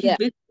 Like, clearly he's Yeah.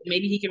 busy.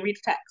 Maybe he can read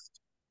a text.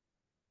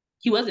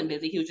 He wasn't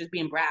busy. He was just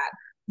being Brad.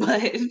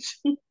 But,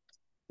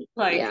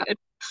 like, Yeah. it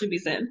should be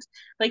sent.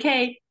 Like,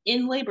 hey,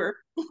 in labor.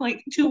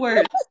 Like, 2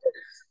 words.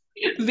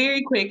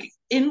 Very quick,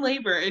 in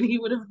labor. And he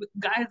would have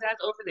got his ass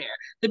over there.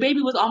 The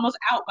baby was almost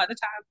out by the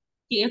time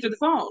he answered the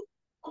phone.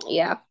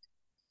 Yeah.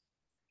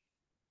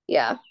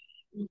 Yeah.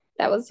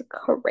 That was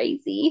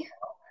crazy.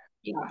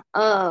 Yeah.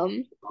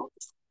 Um,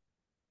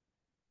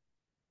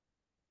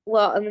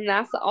 well, and then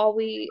that's all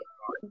we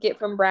get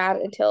from Brad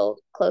until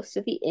close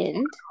to the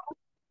end.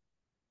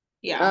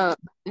 Yeah.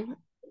 Um,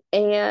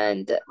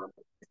 and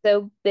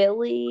so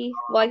Billy,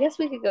 well, I guess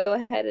we could go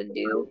ahead and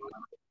do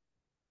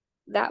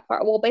that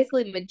part. Well,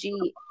 basically, Majid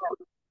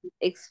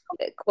ex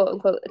quote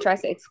unquote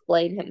tries to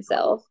explain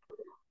himself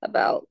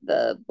about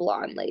the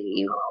blonde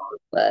lady,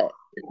 but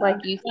like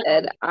you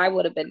said, I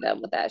would have been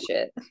done with that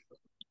shit.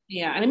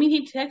 Yeah. And I mean,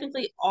 he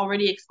technically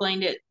already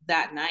explained it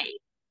that night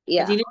because he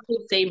Yeah, didn't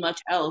really say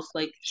much else.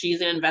 Like, she's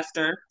an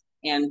investor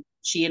and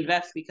she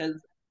invests because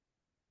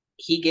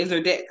he gives her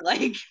dick.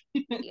 Like,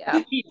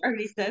 yeah, he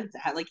already said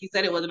that. Like, he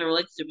said it wasn't a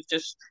relationship. It's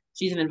just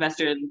she's an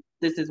investor and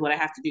this is what I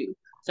have to do.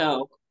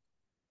 So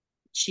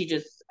she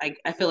just,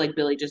 I feel like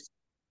Billy just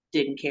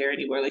didn't care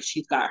anymore. Like,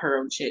 she's got her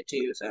own shit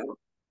too. So,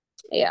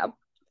 yeah.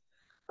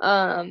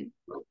 Um,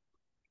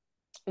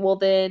 well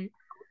then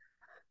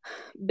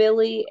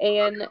Billy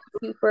and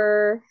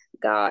Cooper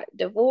got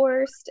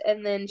divorced,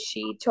 and then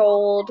she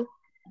told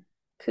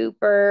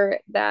Cooper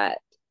that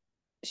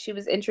she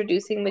was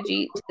introducing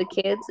Majit to the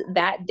kids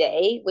that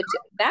day, which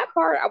that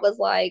part I was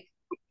like,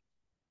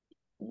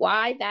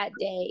 why that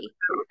day?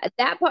 At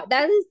that part,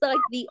 that is like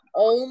the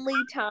only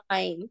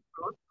time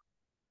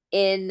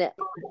in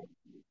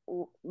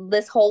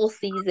this whole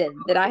season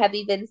that I have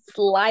even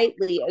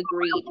slightly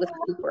agreed with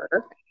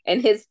Cooper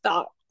and his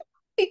thought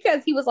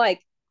because he was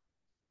like,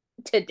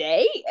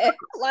 today?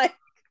 Like,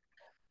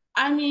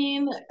 I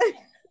mean,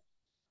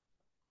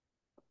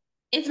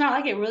 it's not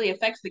like it really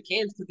affects the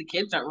kids because the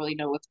kids don't really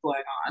know what's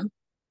going on.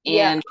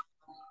 yeah, And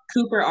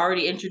Cooper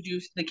already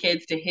introduced the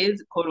kids to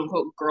his quote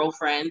unquote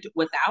girlfriend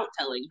without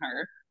telling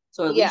her.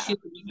 So at least yeah, she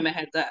would give him a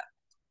heads up.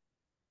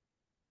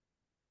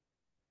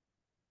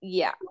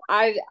 yeah.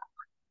 I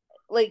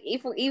like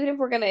if we're, even if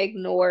we're gonna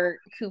ignore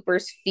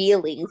Cooper's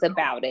feelings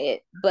about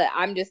it, but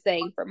I'm just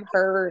saying from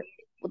her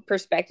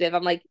perspective,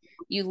 I'm like,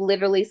 you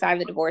literally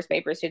signed the divorce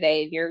papers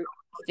today, and you're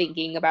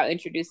thinking about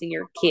introducing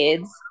your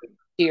kids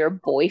to your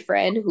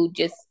boyfriend who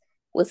just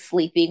was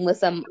sleeping with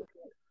some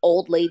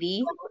old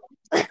lady.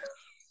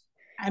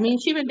 I mean,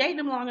 she's been dating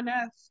him long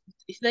enough.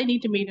 They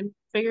need to meet him,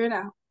 figure it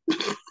out.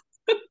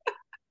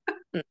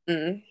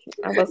 Mm-mm.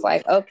 I was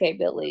like, okay,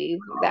 Billy,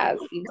 that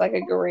seems like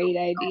a great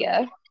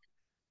idea.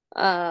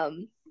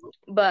 Um,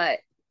 but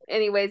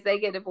anyways, they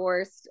get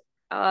divorced.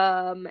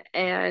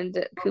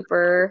 And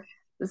Cooper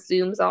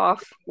zooms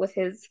off with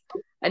his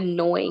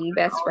annoying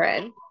best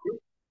friend. I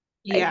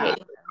Yeah. hate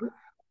him.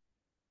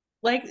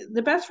 Like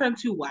the best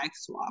friends who wife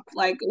swap.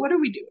 Like, what are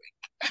we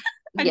doing?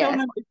 I don't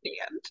Yes.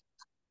 understand.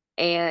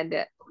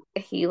 And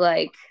he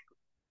like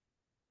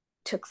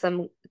took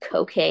some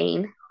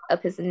cocaine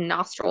up his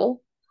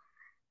nostril.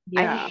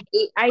 Yeah.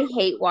 I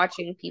hate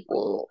watching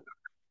people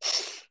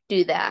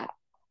do that.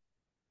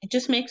 It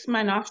just makes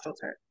my nostrils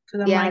hurt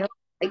because I'm Yeah, I like, don't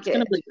like it's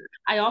gonna it. bleed.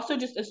 I also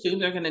just assume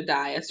they're gonna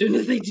die as soon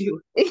as they do.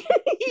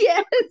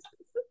 Yes,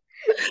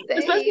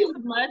 Especially same.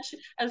 as much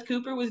as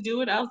Cooper was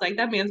doing, I was like,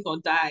 that man's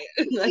gonna die.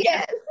 Like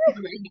Yes, right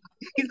now.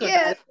 He's gonna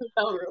die in yes. the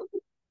hotel room.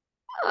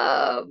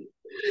 Um,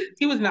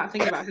 He was not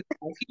thinking about his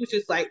life. He was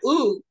just like,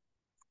 ooh,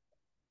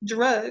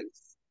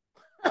 drugs.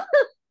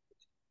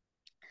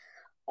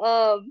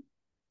 um,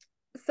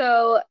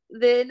 so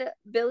then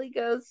Billy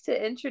goes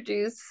to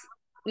introduce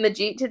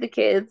Majit to the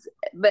kids,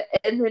 but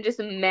and then just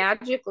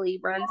magically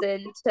runs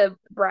into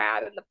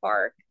Brad in the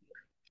park.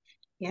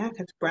 Yeah,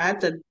 because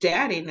Brad's a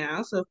daddy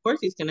now, so of course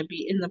he's gonna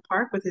be in the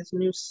park with his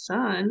new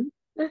son.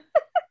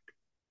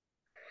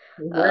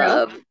 Where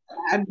else Um, would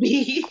Brad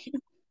be?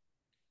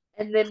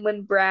 and then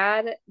when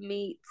Brad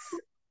meets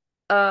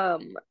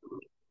um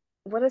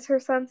what is her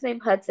son's name?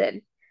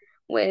 Hudson.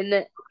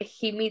 When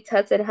he meets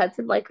Hudson,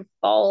 Hudson like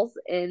falls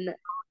in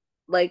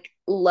like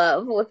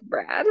love with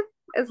Brad.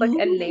 Is like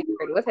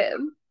enamored with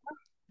him.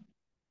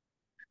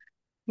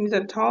 He's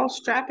a tall,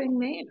 strapping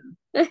man.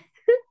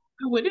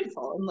 Who wouldn't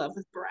fall in love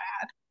with Brad?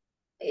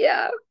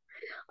 Yeah.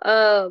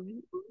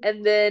 Um,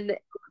 and then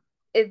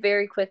it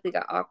very quickly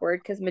got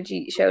awkward because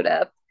Majid showed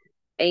up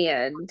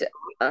and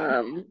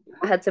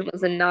Hudson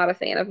was not a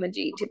fan of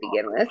Majid to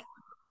begin with.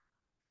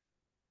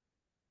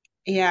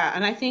 Yeah,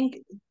 and I think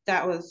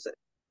that was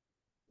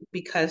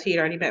because he had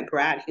already met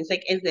Brad. He's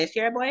like, "Is this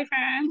your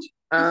boyfriend?"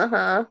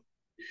 Uh-huh.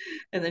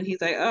 And then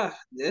he's like, "Oh,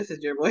 this is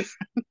your boyfriend."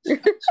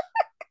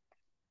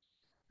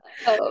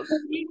 Um,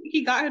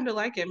 He got him to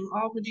like him.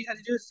 All Vegeta had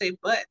to do is say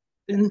 "but,"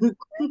 and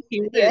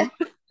he was yeah,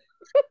 in.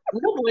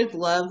 Little boys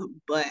love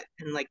butt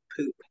and like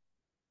poop.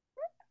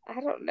 I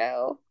don't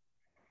know.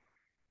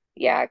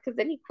 Yeah, because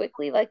then he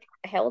quickly like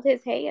held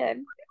his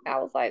hand. I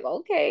was like,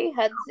 okay,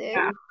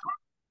 Yeah, Hudson,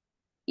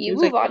 he you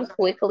was like, move on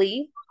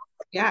quickly.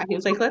 "Yeah," he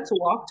was like, "Let's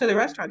walk to the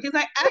restaurant." He's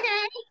like,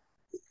 "Okay."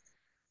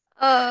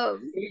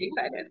 Um, Very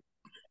excited.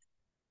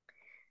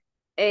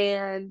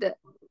 and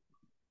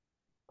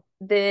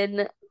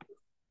then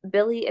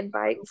Billy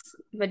invites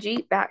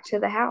Majid back to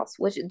the house,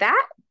 which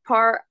that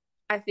part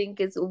I think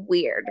is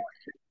weird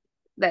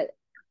that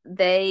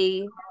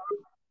they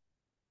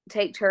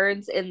take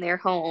turns in their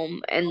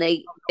home and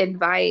they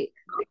invite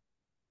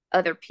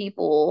other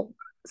people.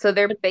 So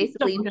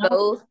But you don't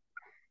know.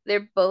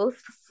 they're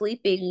both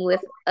sleeping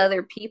with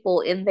other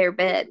people in their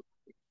bed.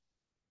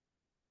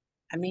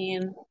 I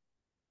mean,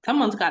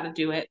 someone's got to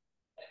do it.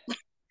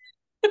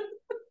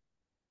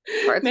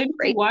 Part's Maybe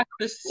they great. watch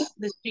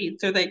the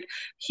sheets, or like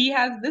he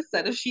has this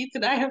set of sheets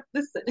and I have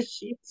this set of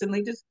sheets, and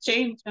they just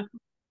change them,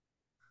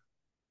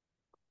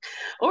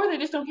 or they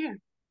just don't care.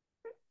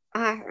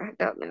 I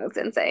don't know, it's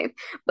insane.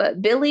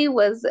 But Billy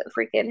was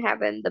freaking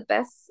having the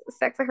best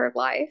sex of her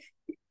life.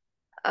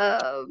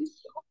 Um,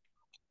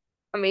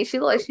 I mean, she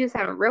was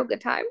having a real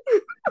good time.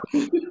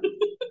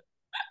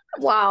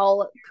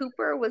 While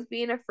Cooper was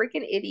being a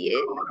freaking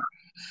idiot.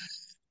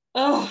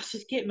 Oh,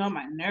 she's getting on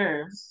my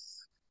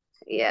nerves.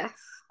 Yes.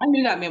 I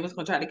knew that man was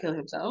gonna try to kill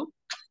himself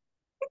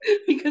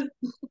because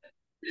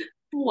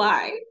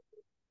why?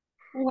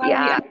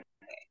 Yeah. Why?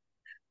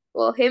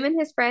 Well, him and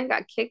his friend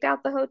got kicked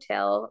out the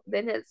hotel.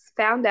 Then it's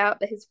found out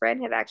that his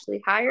friend had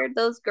actually hired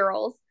those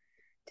girls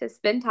to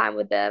spend time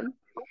with them.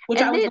 Which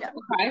I And was then, not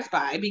surprised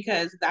by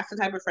because that's the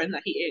type of friend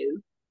that he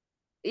is.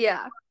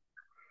 yeah,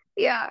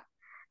 yeah.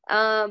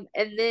 And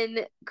then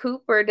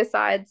Cooper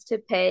decides to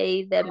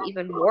pay them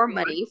even more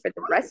money for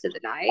the rest of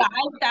the night.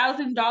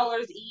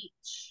 $5,000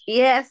 each.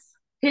 Yes,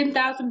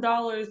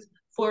 $10,000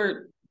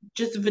 for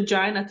just a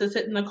vagina to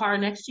sit in the car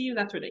next to you.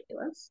 That's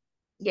ridiculous.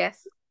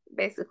 yes,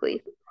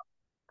 basically.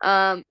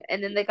 And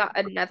then they got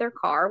another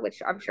car,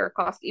 which I'm sure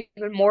cost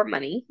even more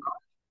money.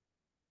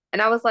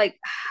 And I was like,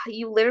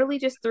 you literally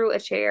just threw a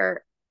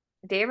chair,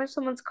 damaged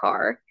someone's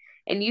car,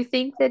 and you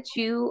think that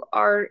you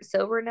are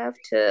sober enough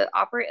to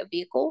operate a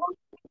vehicle,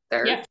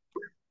 sir? Yeah.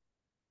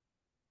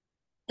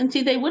 And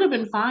see, they would have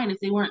been fine if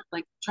they weren't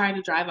like trying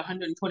to drive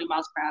 120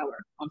 miles per hour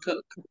on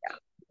coke.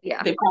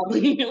 Yeah. They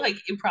probably like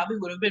it probably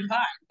would have been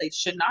fine. They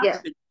should not have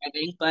Yes. been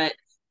driving, but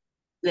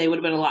they would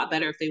have been a lot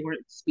better if they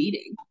weren't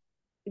speeding.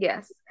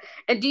 Yes.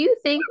 And do you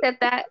think that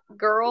that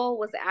girl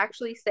was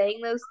actually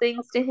saying those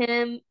things to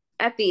him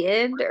at the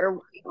end,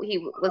 or he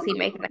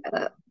making that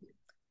up?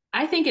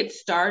 I think it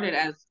started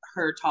as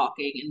her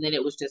talking, and then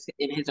it was just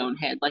in his own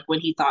head. Like when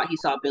he thought he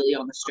saw Billy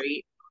on the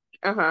street,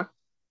 Uh-huh.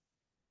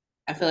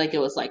 I feel like it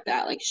was like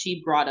that. Like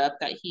she brought up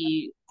that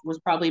he was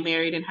probably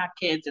married and had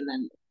kids, and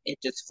then it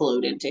just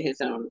flowed into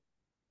his own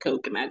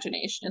coke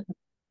imagination.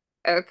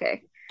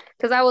 Okay.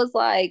 Because I was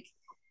like,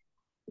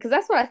 because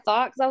that's what I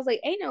thought. Because I was like,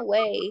 ain't no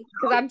way.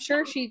 Because I'm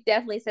sure she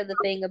definitely said the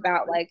thing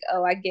about like,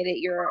 oh, I get it.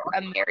 You're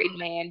a married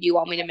man. You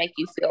want me to make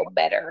you feel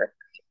better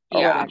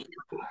or Yeah. whatever.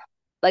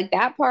 Like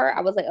that part,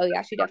 I was like, oh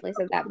yeah, she definitely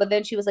said that. But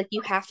then she was like,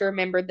 you have to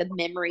remember the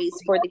memories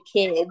for the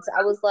kids.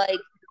 I was like,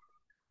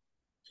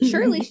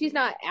 surely she's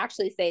not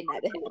actually saying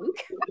that to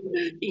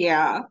him.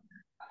 Yeah.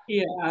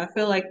 Yeah, I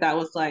feel like that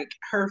was like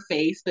her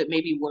face, but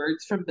maybe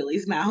words from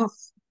Billy's mouth.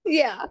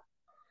 Yeah.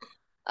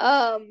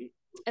 Um,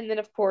 and then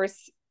of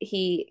course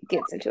he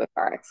gets into a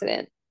car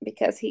accident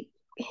because he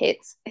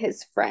hits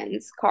his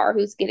friend's car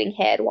who's getting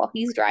head while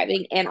he's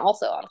driving and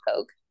also on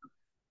coke.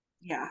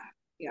 Yeah,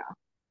 yeah.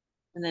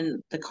 And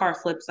then the car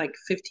flips like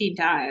 15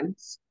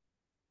 times.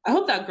 I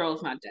hope that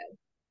girl's not dead.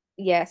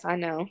 Yes, I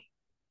know.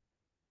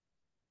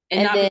 And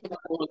And not then because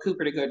I want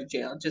Cooper to go to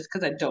jail, just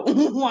because I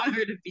don't want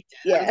her to be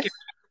dead. I don't yes.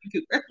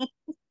 care about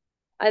Cooper.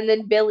 And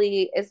then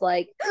Billy is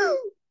like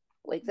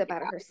wakes up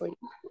out of her sleep.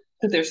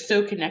 Because they're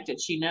so connected,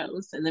 she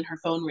knows. And then her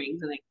phone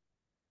rings and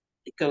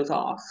it goes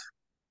off.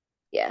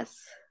 Yes.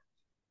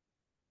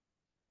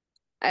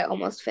 I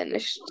almost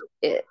finished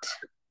it,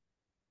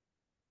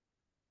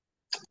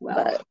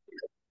 Well, but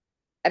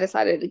I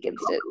decided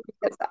against it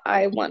because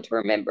I want to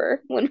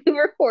remember when we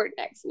record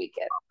next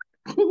weekend.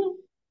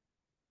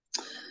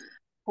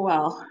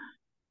 well,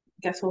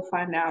 guess we'll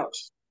find out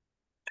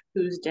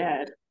who's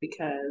dead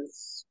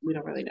because we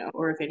don't really know,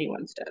 or if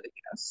anyone's dead, I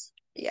guess.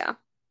 Yeah.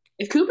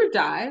 If Cooper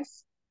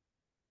dies,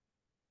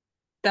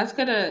 that's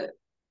gonna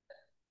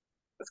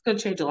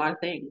change a lot of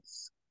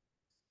things.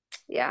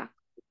 Yeah.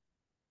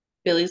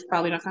 Billy's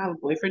probably not gonna have a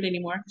boyfriend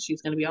anymore because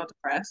she's gonna be all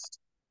depressed.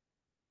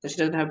 Because she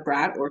doesn't have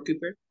Brad or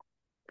Cooper.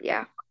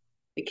 Yeah.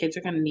 The kids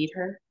are gonna need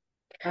her.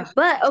 Ugh.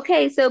 But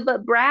okay,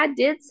 but Brad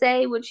did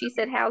say when she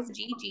said, "How's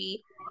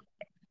Gigi?"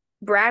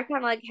 Brad kind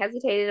of like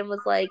hesitated and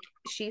was like,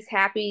 "She's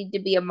happy to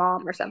be a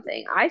mom or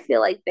something." I feel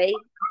like they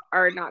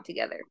are not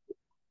together.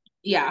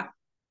 Yeah,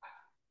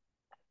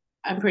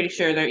 I'm pretty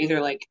sure they're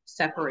either like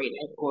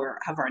separated or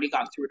have already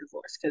gone through a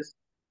divorce because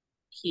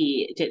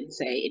he didn't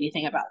say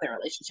anything about their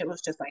relationship. It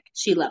was just like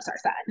she loves our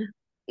son.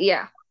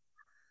 Yeah.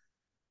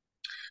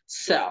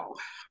 So,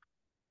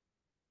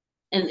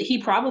 and he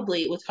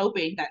probably was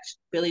hoping that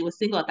Billy was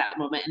single at that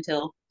moment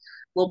until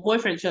little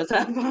boyfriend shows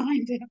up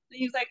behind him.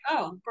 He's like,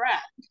 "Oh, Brad."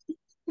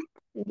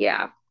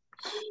 Yeah.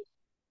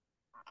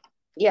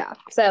 Yeah.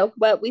 So,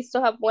 but we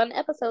still have one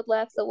episode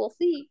left, so we'll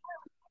see.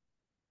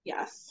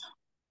 Yes.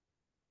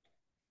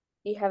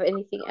 You have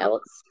anything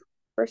else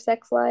for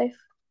sex life?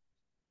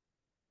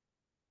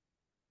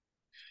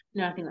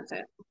 No, I think that's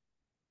it.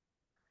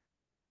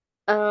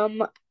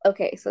 Um,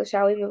 okay, so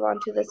shall we move on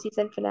to the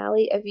season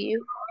finale of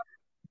You?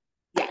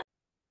 Yeah.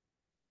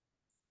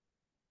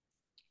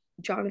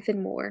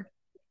 Jonathan Moore.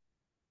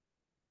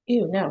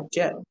 Ew, no,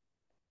 Joe.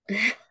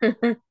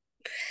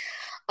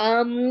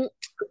 Um,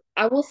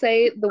 I will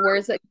say the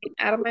words that came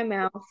out of my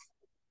mouth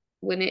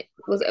when it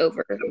was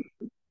over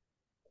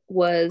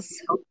was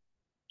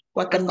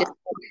What the I'm dis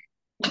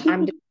fuck?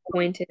 I'm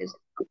disappointed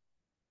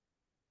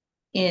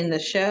In the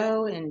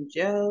show, and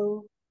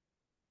Joe.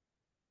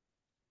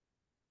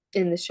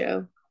 in the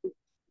show.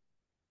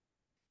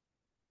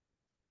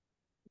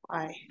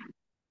 Why?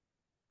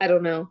 I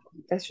don't know.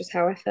 That's just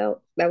how I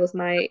felt. That was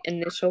my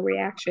initial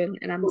reaction,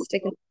 and I'm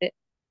sticking with it.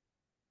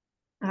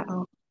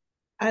 Uh-oh.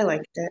 I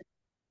liked it.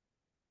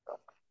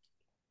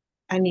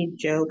 I need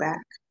Joe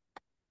back.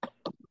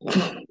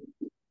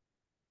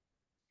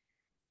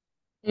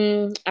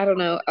 I don't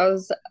know. I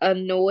was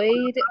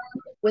annoyed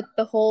with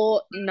the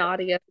whole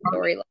Nadia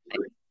storyline.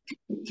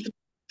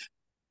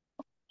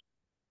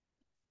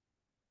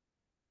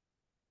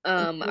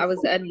 I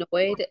was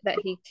annoyed that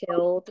he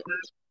killed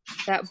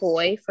that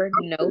boy for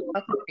no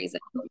fucking reason.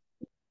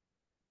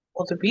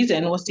 Well, the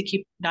reason was to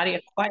keep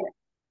Nadia quiet.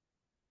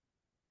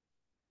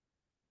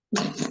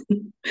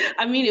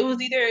 I mean, it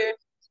was either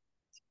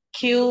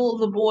kill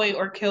the boy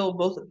or kill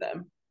both of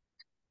them.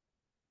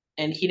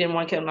 And he didn't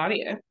want to kill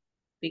Nadia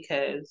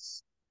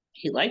because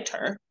he liked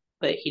her,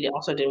 but he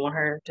also didn't want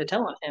her to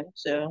tell on him.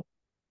 So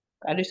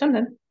gotta do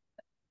something.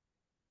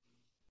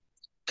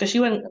 Because she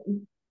wouldn't,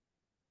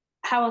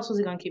 how else was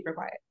he gonna keep her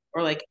quiet?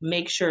 Or like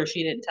make sure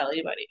she didn't tell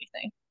anybody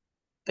anything?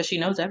 Because she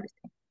knows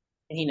everything.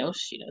 And he knows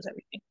she knows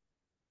everything.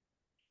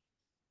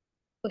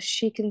 But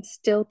she can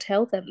still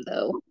tell them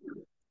though.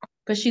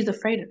 But she's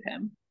afraid of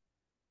him.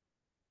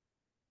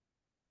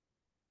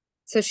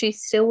 So she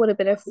still would have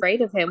been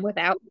afraid of him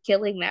without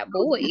killing that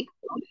boy.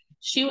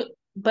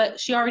 But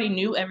she already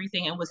knew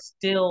everything and was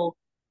still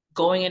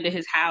going into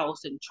his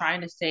house and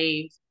trying to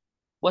save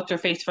what's her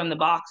face from the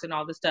box and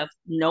all this stuff,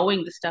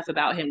 knowing the stuff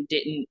about him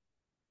didn't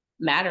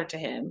matter to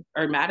him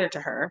or matter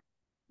to her,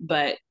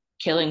 but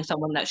killing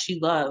someone that she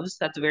loves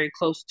that's very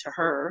close to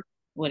her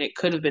when it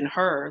could have been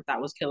her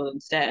that was killed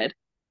instead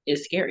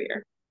is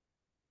scarier.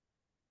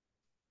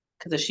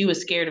 Because if she was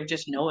scared of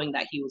just knowing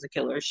that he was a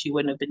killer, she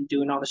wouldn't have been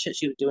doing all the shit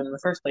she was doing in the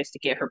first place to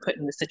get her put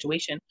in this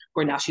situation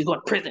where now she's going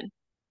to prison.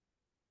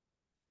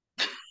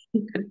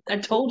 I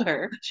told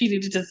her she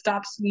needed to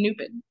stop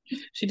snooping.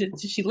 She did.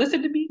 Did she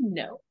listen to me?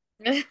 No.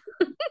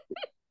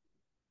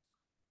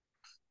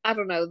 I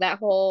don't know. That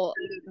whole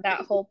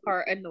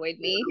part annoyed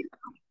me.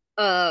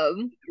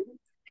 Um,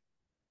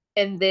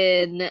 and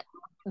then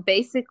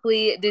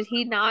basically, did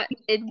he not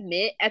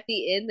admit at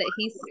the end that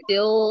he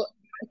still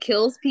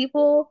kills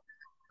people,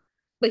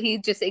 but he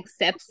just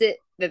accepts it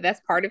that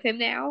that's part of him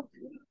now?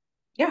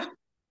 Yeah,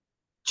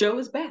 Joe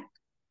is back.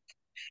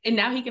 And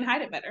now he can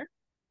hide it better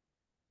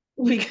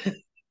because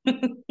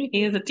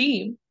he has a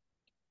team.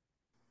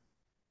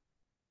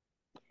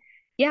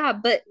 Yeah,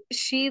 but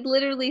she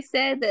literally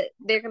said that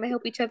they're gonna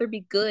help each other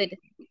be good.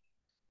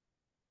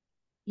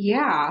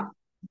 Yeah,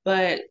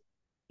 but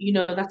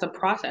that's a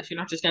process. You're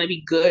not just going to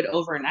be good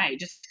overnight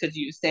just because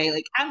you say,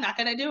 like, I'm not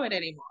going to do it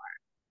anymore.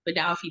 But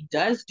now, if he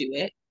does do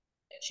it,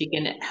 she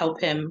can help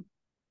him.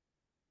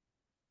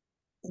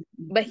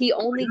 But he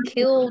only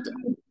killed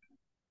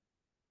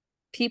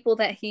people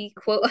that he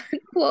quote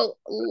unquote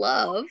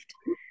loved.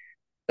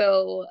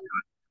 So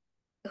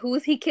who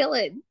is he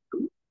killing?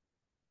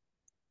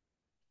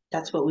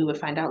 That's what we would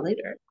find out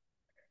later.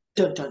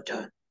 Dun, dun,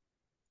 dun.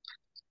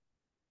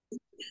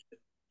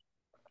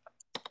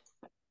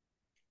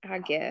 I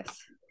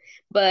guess.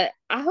 But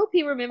I hope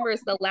he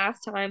remembers the last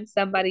time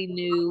somebody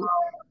knew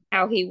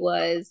how he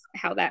was,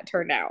 how that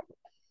turned out.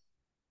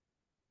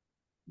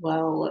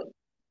 Well,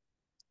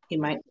 he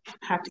might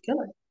have to kill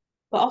her.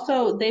 But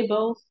also, they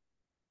both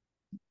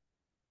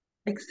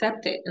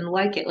accept it and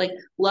like it. Like,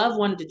 Love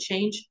wanted to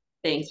change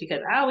things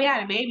because, oh, we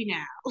had a baby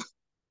now.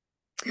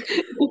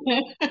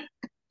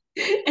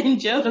 And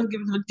Joe don't give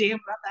a damn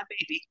about that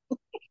baby.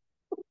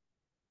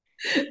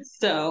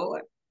 So,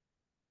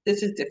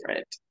 this is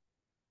different.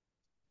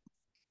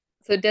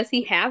 So does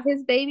he have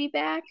his baby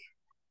back?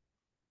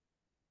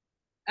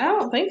 I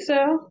don't think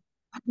so.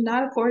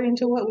 Not according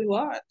to what we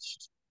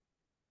watched.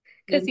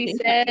 Because Didn't he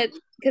think that. said,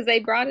 because they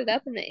brought it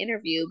up in the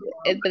interview,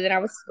 but then I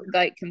was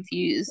like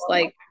confused.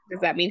 Like,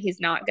 does that mean he's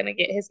not gonna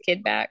get his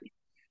kid back?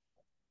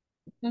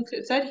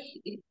 It said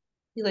he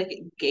like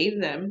gave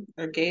them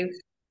or gave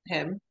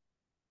him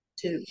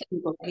to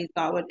people he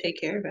thought would take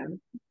care of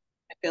him.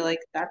 I feel like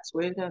that's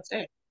what he's gonna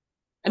say.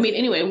 I mean,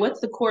 anyway,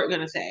 what's the court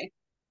gonna say?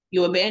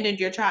 You abandoned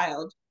your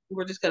child.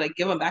 We're just gonna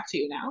give him back to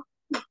you now.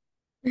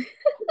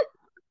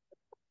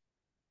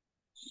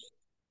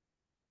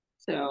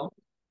 So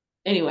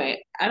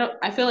anyway, I don't.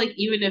 I feel like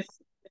even if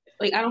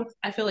like I don't.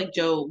 I feel like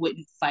Joe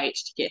wouldn't fight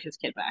to get his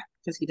kid back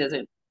because he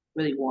doesn't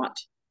really want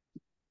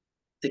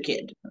the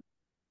kid.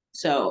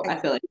 So I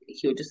feel like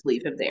he would just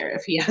leave him there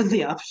if he has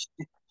the option.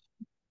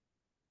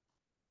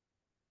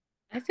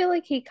 I feel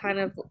like he kind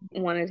of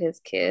wanted his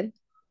kid.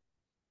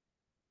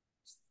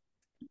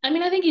 I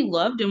mean, I think he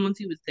loved him once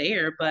he was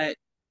there, but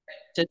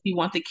does he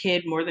want the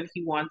kid more than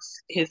he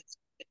wants his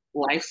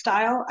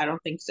lifestyle? I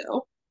don't think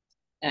so.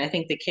 And I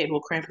think the kid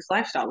will cramp his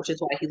lifestyle, which is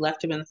why he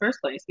left him in the first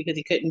place, because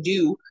he couldn't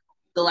do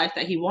the life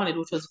that he wanted,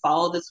 which was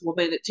follow this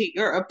woman to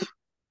Europe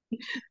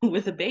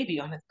with a baby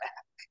on his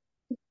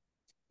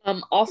back.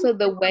 Also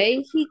the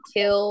way he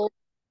killed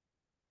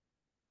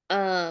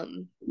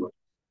um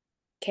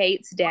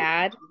Kate's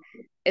dad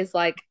is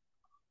like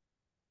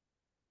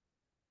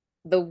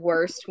the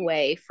worst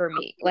way for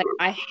me. Like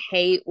I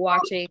hate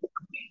watching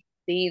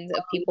scenes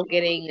of people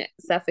getting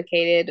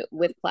suffocated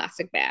with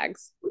plastic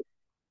bags.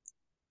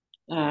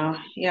 Yeah,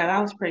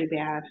 that was pretty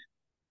bad.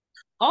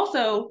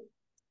 Also,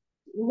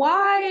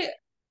 why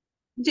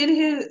did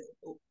his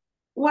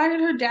why did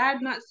her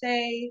dad not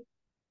say,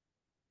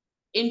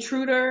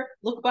 intruder,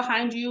 look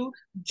behind you,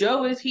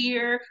 Joe is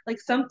here, like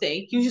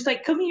something? He was just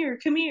like, come here,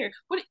 come here.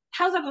 What,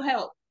 how's that gonna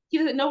help? He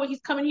doesn't know what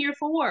he's coming here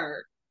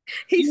for.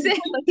 He You said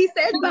like, he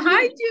said come here.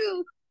 behind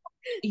you.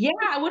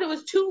 Yeah, when it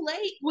was too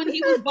late, when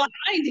he was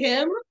behind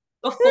him,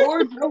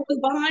 before Joe was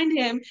behind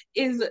him,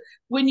 is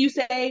when you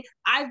say,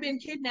 I've been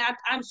kidnapped,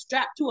 I'm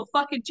strapped to a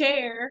fucking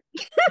chair,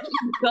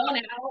 gun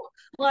out.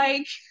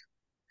 Like,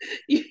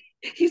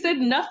 he said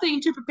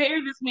nothing to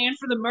prepare this man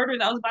for the murder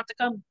that was about to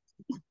come.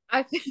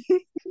 I think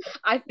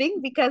I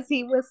think because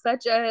he was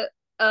such a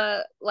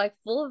like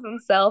full of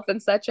himself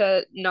and such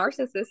a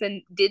narcissist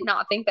and did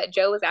not think that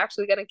Joe was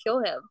actually going to kill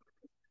him.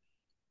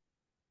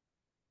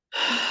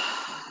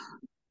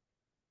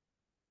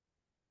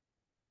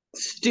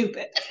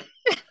 Stupid.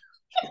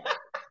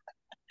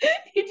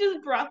 He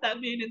just brought that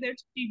man in there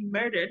to be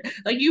murdered.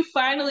 Like, you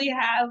finally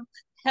have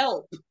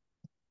help.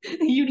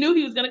 You knew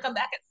he was gonna come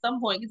back at some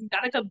point because he's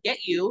gotta come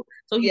get you.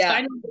 So he's Yeah.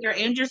 finally there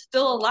and you're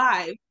still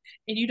alive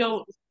and you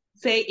don't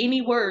say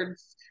any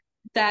words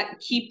that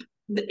keep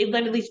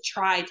let at least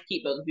try to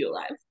keep both of you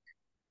alive.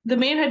 The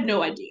man had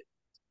no idea.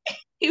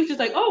 He was just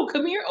like, oh,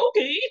 come here,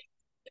 okay.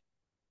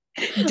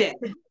 Dead.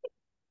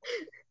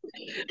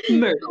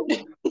 Murdered.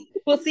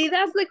 Well, see,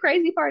 that's the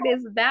crazy part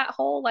is that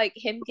whole like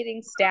him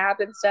getting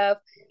stabbed and stuff.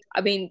 I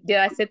mean, did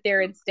I sit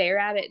there and stare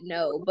at it?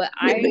 No, but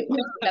I could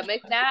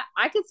stomach that.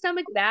 I could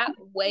stomach that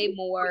way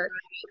more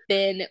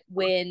than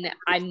when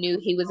I knew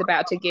he was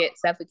about to get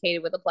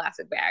suffocated with a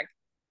plastic bag.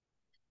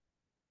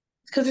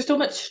 Because there's so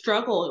much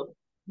struggle.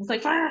 It's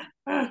like,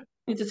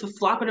 he's just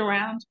flopping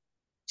around,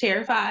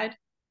 terrified.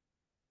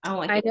 I don't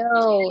like I it.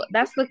 know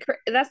that's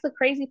the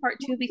crazy part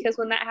too because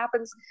when that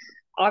happens,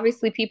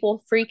 obviously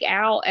people freak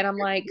out, and I'm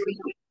like,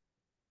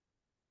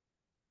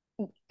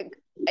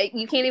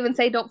 you can't even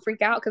say don't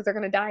freak out because they're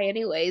gonna die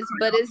anyways.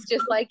 But it's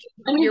just like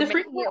I mean, you're the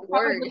freak making it out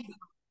part, worse.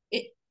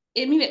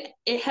 it,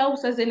 it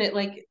helps, as in it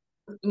like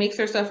makes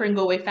their suffering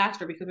go away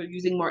faster because they're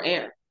using more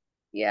air.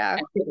 Yeah.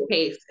 at the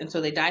pace, and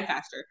so they die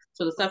faster.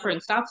 So the suffering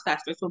stops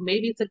faster. So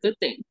maybe it's a good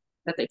thing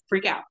that they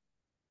freak out.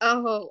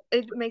 Oh,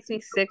 it makes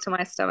me sick to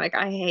my stomach.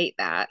 I hate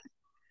that.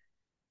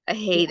 I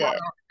Yeah. hate it.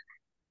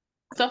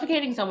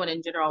 Suffocating someone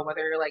in general,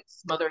 whether you're like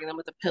smothering them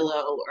with a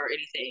pillow or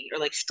anything, or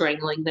like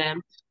strangling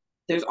them,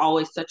 there's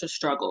always such a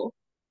struggle.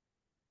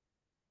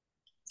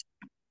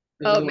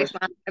 There's Oh, the worst.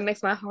 it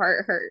makes my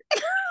heart hurt.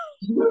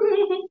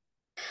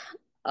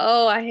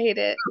 Oh, I hate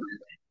it.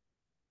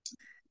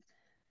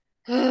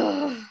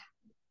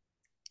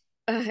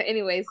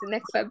 Anyways, the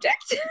next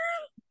subject.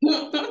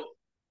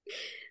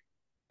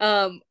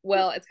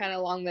 Well, it's kind of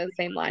along those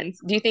same lines.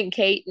 Do you think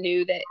Kate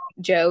knew that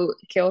Joe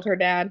killed her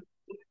dad?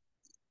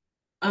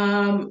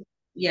 um,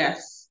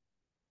 yes,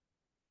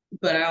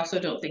 but I also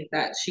don't think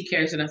that she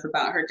cares enough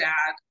about her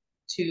dad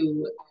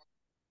to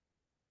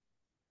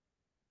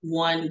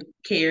one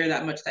care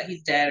that much that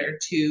he's dead, or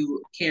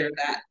two care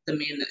that the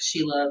man that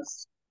she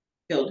loves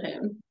killed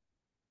him.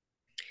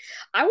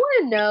 I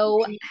want to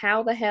know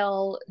how the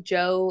hell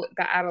Joe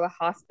got out of the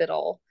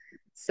hospital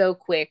so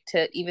quick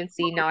to even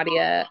see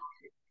Nadia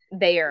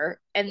there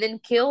and then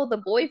kill the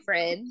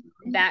boyfriend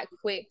that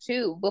quick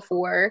too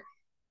before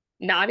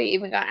Nadia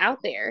even got out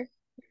there.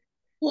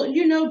 Well,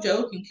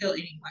 Joe can kill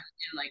anyone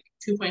in like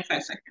 2.5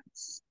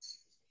 seconds.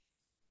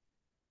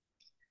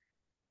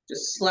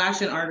 Just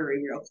slash an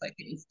artery real quick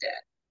and he's dead.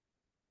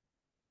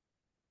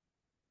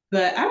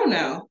 But I don't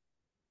know.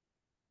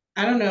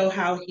 I don't know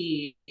how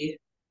he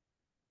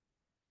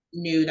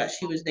knew that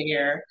she was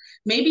there.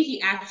 Maybe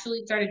he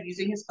actually started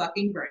using his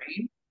fucking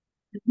brain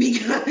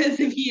because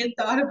if he had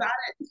thought about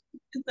it,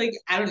 it's like,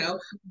 I don't know,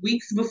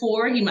 weeks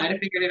before, he might have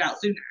figured it out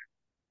sooner.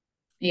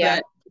 Yeah,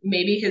 But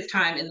maybe his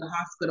time in the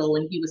hospital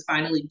when he was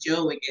finally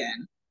Joe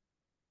again,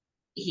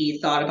 he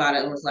thought about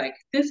it and was like,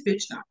 this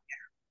bitch not.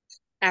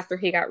 after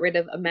he got rid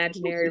of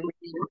imaginary.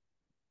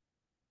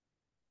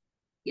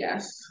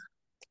 Yes.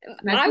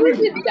 I was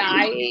just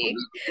dying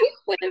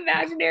when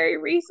imaginary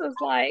Reese was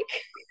like,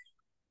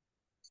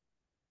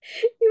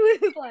 he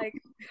was like,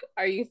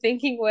 "Are you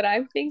thinking what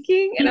I'm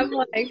thinking?" And I'm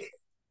like,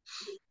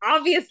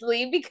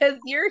 "Obviously, because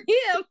you're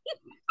him."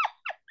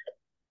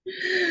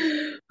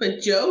 But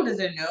Joe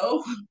doesn't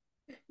know.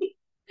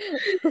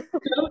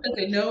 Joe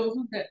doesn't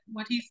know that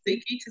what he's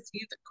thinking because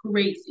he's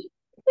crazy.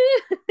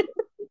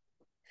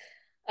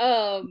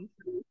 um,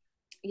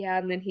 yeah,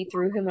 and then he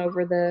threw him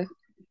over the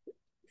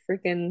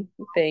freaking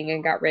thing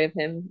and got rid of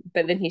him.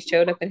 But then he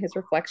showed up in his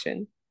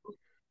reflection.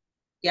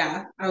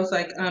 Yeah, I was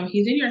like,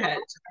 he's in your head.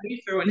 So how are you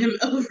throwing him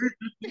over?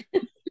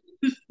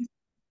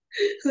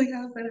 Like,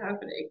 how's that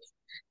happening?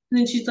 And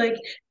then she's like,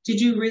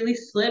 did you really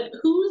slip?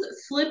 Who's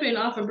slipping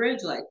off a bridge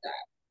like that?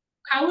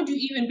 How would you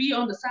even be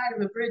on the side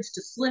of a bridge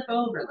to slip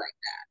over like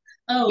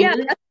that? Oh, Yeah,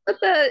 this. that's what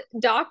the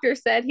doctor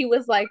said. He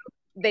was like,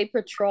 they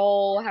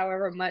patrol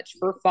however much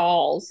for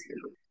falls.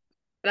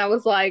 And I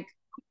was like,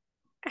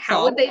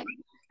 how would Fall? they? You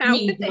How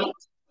mean would they? what?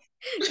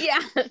 Yeah,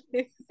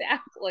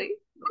 exactly.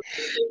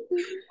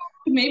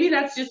 Maybe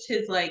that's just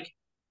his like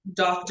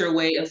doctor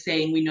way of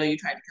saying we know you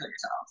tried to kill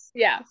yourself.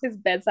 Yeah, his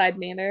bedside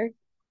manner.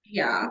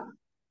 Yeah,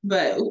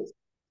 but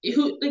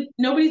who like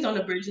nobody's on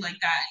a bridge like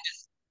that and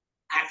just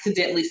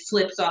accidentally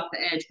slips off the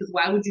edge because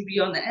why would you be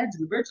on the edge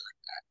of a bridge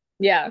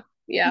Yeah,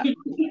 yeah. like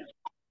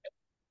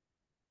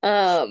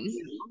Um,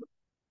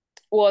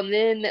 well, and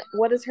then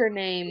what is her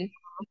name?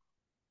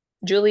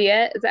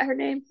 Juliet, is that her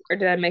name? Or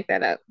did I make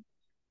that up?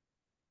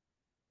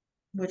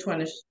 which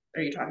one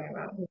are you talking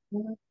about?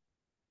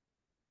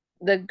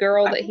 The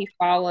girl that he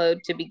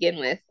followed to begin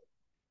with.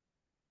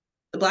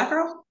 The black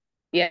girl?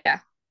 Yeah.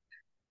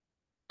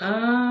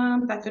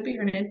 That could be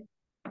her name.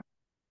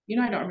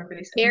 I don't remember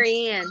these things.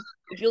 Marianne.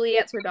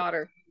 Juliet's her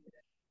daughter.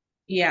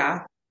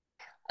 Yeah.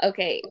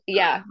 Okay,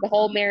 yeah, the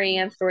whole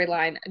Marianne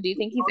storyline. Do you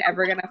think he's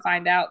ever gonna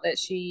find out that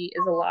she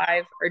is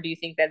alive, or do you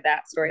think that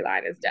that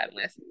storyline is done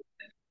with?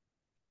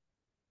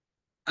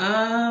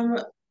 Um,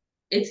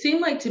 it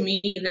seemed like to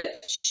me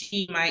that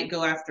she might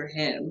go after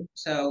him,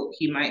 so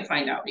he might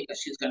find out because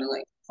she's gonna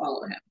like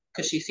follow him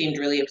because she seemed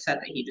really upset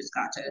that he just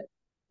got to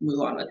move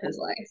on with his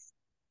life.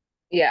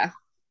 Yeah.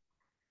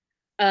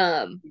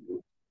 Um,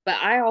 but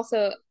I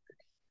also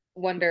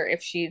wonder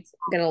if she's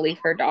gonna leave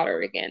her daughter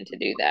again to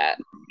do that.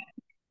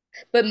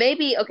 But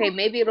maybe, okay,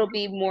 maybe it'll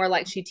be more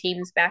like she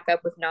teams back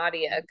up with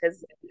Nadia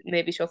because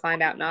maybe she'll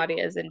find out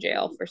Nadia is in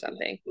jail for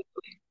something.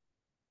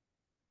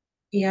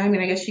 Yeah, I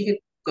mean, I guess she could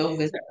go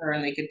visit her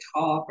and they could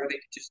talk, or they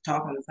could just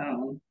talk on the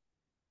phone.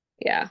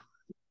 Yeah.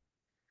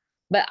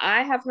 But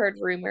I have heard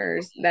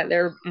rumors that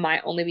there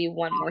might only be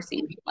one more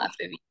season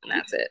left of you, and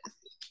that's it.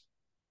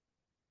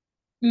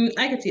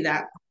 I could see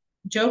that.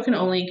 Joe can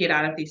only get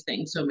out of these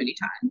things so many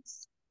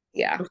times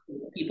Yeah.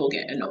 before people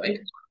get annoyed.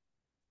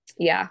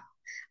 Yeah.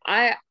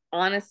 I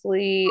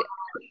honestly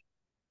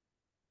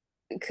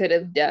could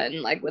have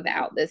done like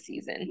without this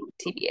season,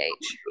 TBH.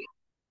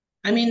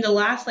 I mean, the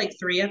last like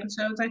 3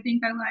 episodes I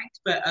think I liked,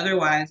 but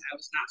otherwise I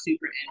was not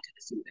super into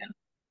the season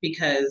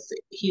because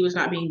he was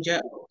not being Joe,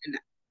 and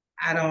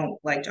I don't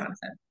like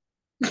Jonathan.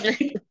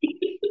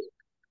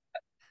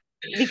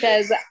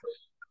 Because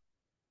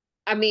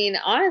I mean,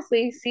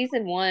 honestly,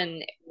 season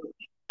one,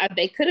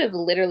 they could have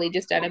literally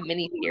just done a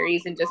mini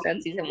series and just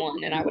done season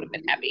one, and I would have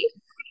been happy.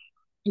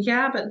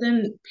 Yeah, but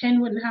then Penn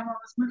wouldn't have all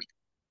this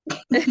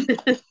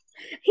money.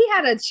 He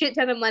had a shit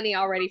ton of money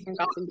already from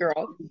Gossip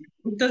Girl.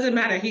 Doesn't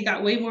matter. He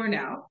got way more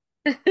now.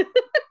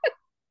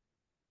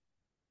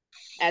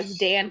 As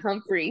Dan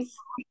Humphreys,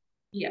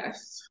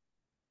 Yes.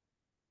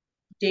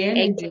 Dan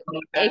and aka,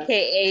 Jimmy as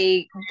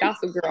AKA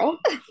Gossip Girl.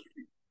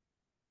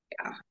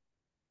 yeah,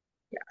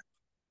 yeah.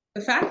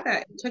 The fact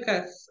that it took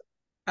us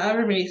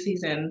however many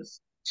seasons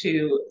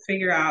to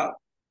figure out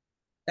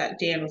that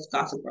Dan was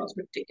Gossip Girl is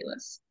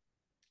ridiculous.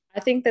 I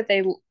think that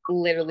they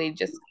literally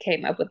just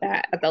came up with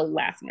that at the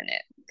last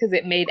minute because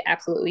it made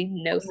absolutely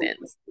no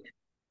sense.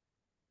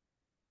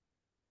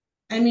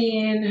 I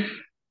mean,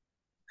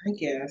 I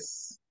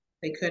guess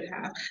they could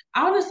have.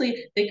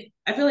 Honestly,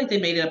 I feel like they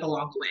made it up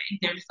along the way.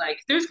 They're just like,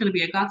 there's gonna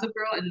be a Gossip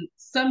Girl, and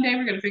someday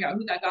we're gonna figure out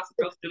who that Gossip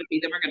Girl's gonna be,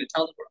 then we're gonna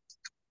tell the world.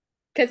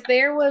 Because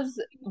there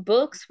was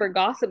books for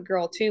Gossip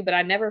Girl too, but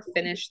I never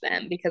finished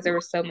them because there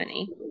were so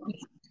many.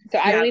 So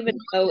I Yeah, don't even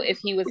know if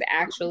he was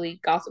actually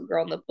Gossip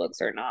Girl in the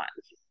books or not.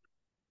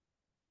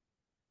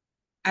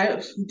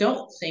 I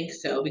don't think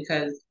so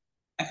because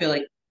I feel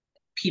like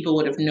people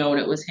would have known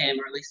it was him,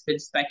 or at least been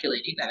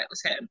speculating that it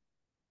was him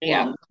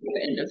Yeah. long before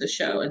the end of the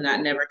show, and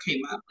that never came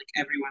up. Like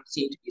everyone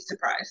seemed to be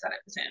surprised that it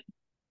was him.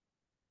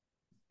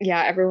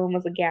 Yeah, everyone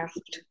was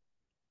aghast.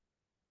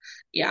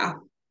 Yeah,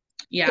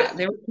 yeah,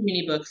 there were too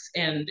many books,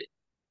 and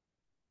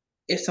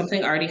if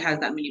something already has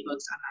that many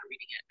books, I'm not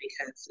reading it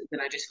because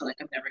then I just feel like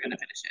I'm never gonna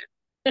finish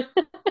it.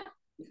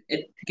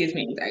 It gives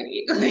me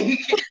anxiety. Like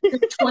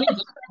 20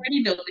 books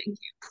already, no thank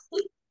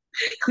you.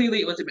 Clearly,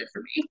 it wasn't meant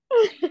for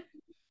me.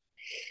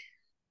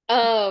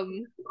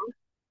 Um,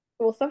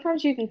 well,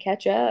 sometimes you can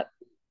catch up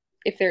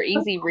if they're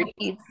easy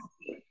reads.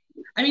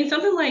 I mean,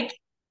 something like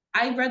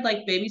I read like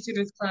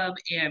Babysitter's Club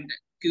and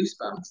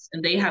Goosebumps,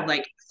 and they have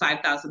like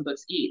 5,000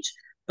 books each,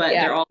 but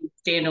Yeah. they're all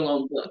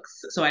standalone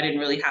books. So I didn't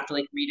really have to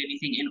like read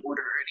anything in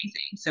order or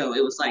anything. So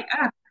it was like,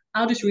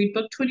 I'll just read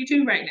book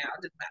 22 right now.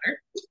 It doesn't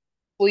matter.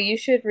 Well, you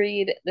should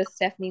read the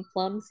Stephanie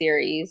Plum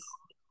series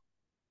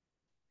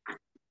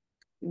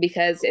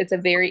because it's a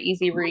very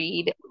easy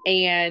read.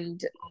 And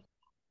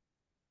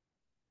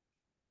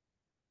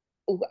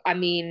I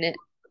mean,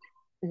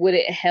 would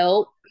it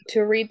help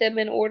to read them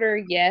in order?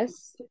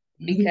 Yes,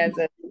 because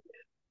of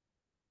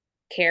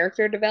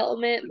character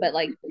development, but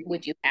like,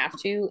 would you have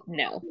to?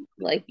 No.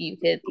 Like, you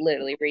could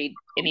literally read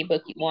any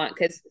book you want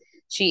because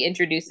she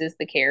introduces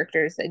the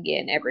characters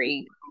again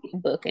every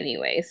book,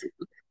 anyways.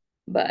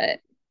 But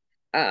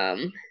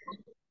um,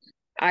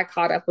 I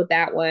caught up with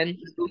that one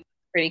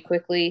pretty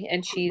quickly,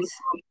 and she's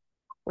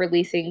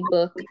releasing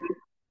book,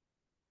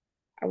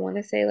 I want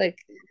to say like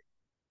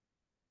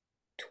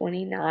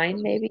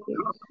 29, maybe.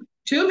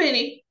 Too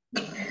many.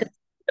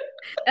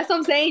 That's what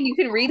I'm saying. You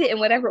can read it in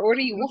whatever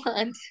order you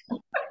want.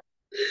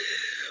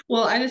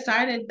 Well, I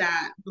decided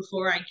that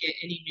before I get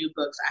any new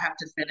books, I have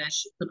to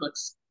finish the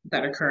books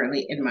that are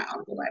currently in my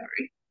Audible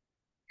library.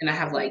 And I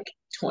have like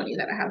 20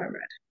 that I haven't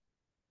read.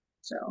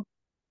 So,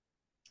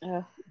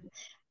 Uh,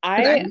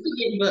 because I I used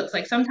to get books.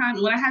 Like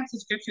sometimes when I had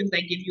subscriptions,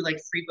 they give you like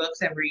free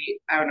books every,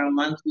 I don't know,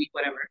 month, week,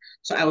 whatever.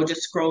 So I would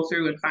just scroll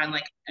through and find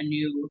like a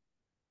new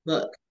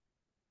book.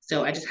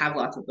 So I just have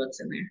lots of books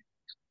in there.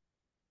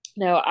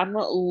 no, I'm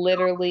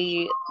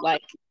literally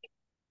like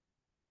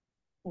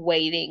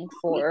waiting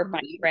for my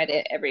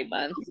credit every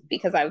month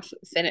because I've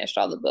finished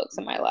all the books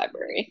in my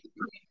library.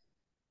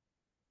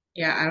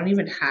 Yeah, I don't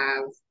even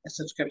have a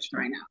subscription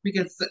right now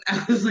because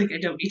I was like, I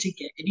don't need to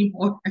get any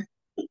more.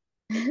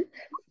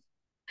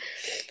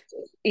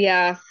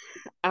 Yeah,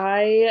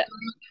 I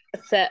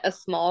set a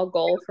small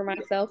goal for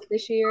myself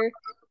this year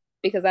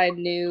because I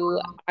knew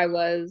I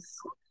was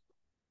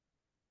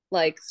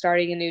like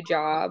starting a new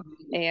job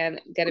and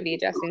going to be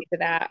adjusting to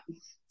that.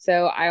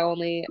 So I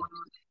only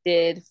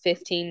did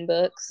 15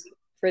 books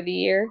for the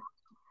year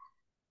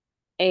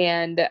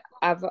and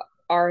I've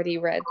already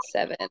read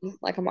seven.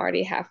 Like I'm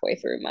already halfway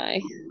through my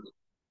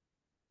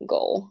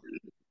goal.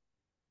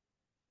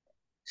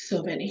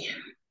 So many,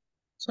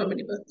 so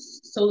many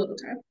books, so little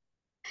time.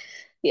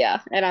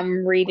 Yeah, and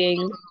I'm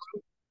reading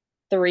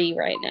three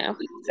right now.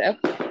 So,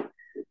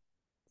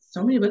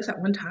 So many books at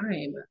one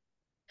time.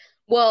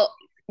 well,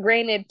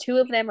 granted, two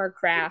of them are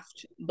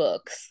craft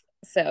books.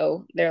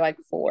 So they're like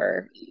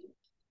for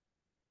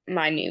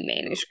my new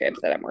manuscripts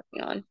that I'm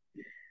working on.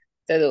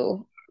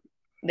 So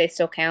they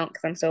still count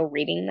because I'm still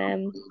reading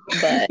them,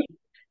 but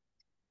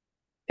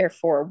they're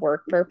for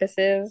work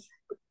purposes.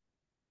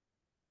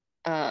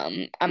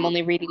 I'm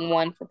only reading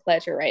one for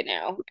pleasure right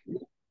now,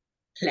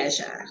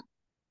 Pleasure.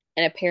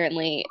 and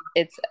apparently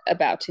it's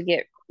about to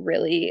get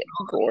really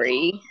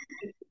gory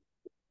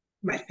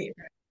My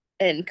favorite.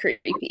 and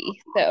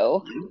creepy.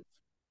 So,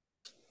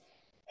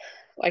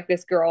 like,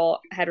 this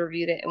girl had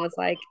reviewed it and was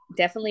like,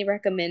 definitely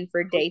recommend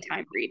for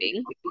daytime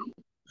reading.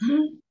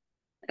 And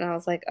I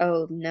was like,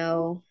 oh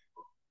no.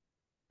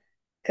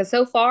 Because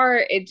so far,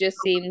 it just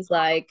seems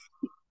like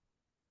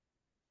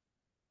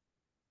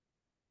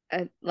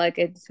Like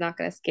it's not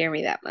gonna scare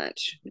me that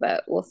much,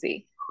 but we'll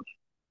see.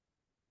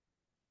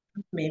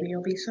 Maybe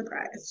you'll be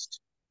surprised.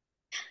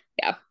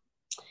 Yeah.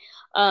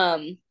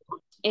 Um.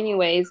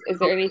 Anyways, is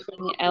there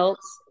anything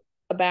else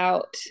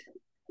about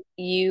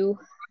you?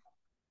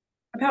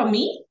 About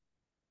me?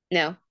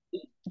 No, Oh,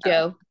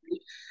 Joe.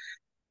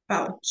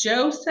 about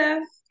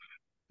Joseph.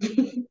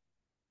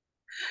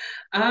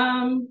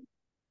 um,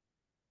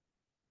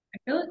 I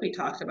feel like we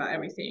talked about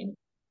everything.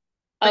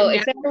 But Oh, now,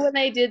 except for when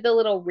they did the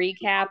little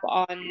recap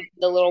on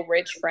the little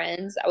rich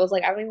friends, I was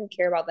like, I don't even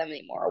care about them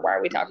anymore. Why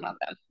are we talking about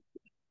them?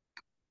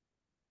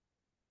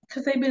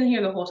 because they've been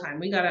here the whole time,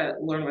 we gotta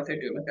learn what they're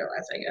doing with their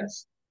lives, I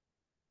guess.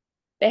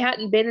 They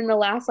hadn't been in the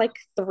last like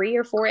 3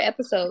 or 4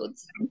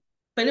 episodes.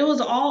 But it was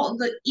all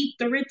the eat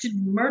the rich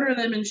and murder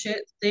them and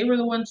shit. They were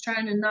the ones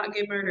trying to not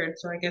get murdered,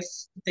 so I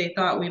guess they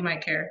thought we might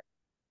care.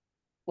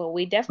 Well,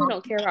 we definitely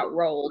don't care about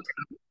Rolled.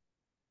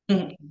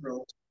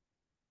 Rolled.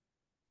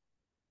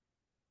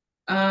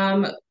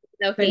 Um,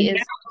 No, but he now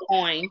is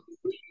coin.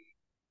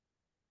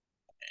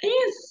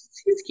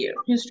 he's cute.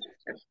 He's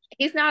attractive.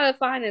 He's not as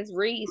fine as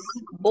Reese.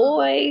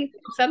 Boy,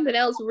 something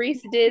else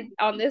Reese did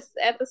on this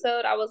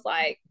episode, I was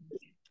like,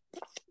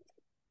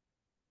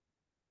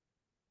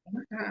 Oh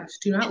my gosh,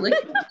 do not lick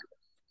him.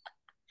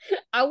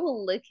 I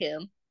will lick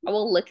him. I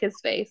will lick his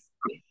face.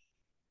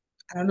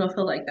 I don't know if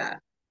he'll like that.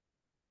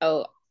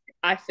 Oh,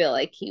 I feel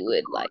like he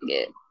would like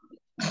it.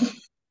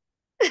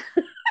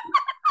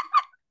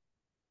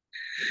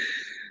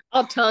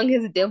 I'll tongue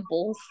his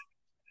dimples.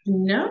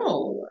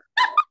 No.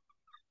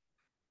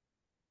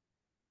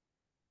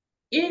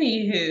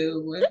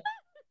 Anywho,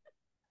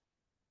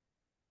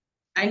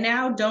 I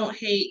now don't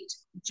hate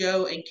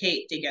Joe and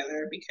Kate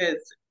together because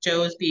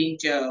Joe is being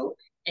Joe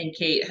and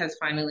Kate has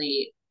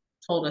finally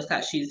told us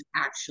that she's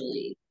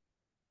actually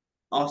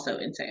also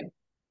insane.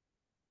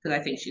 Because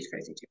I think she's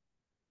crazy too.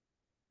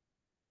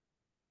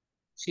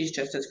 She's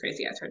just as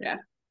crazy as her dad.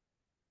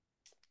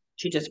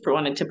 She just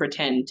wanted to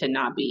pretend to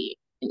not be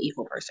an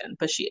evil person,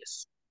 but she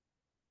is.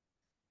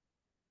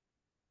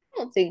 I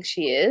don't think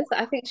she is.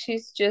 I think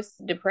she's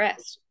just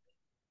depressed.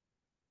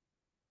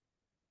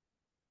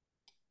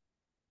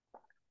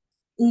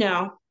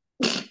 No.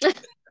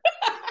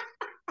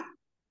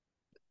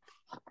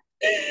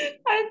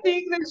 I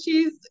think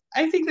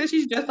that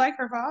she's just like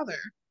her father.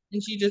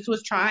 And she just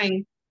was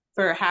trying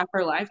for half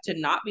her life to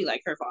not be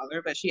like her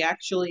father, but she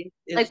actually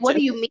Like, is what do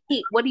just you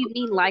mean? What do you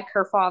mean, like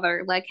her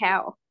father? Like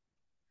how?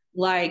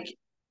 like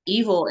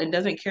evil and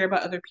doesn't care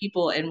about other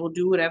people and will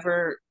do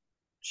whatever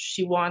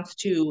she wants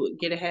to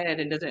get ahead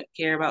and doesn't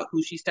care about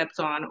who she steps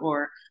on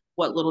or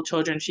what little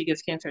children she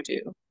gives cancer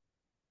to.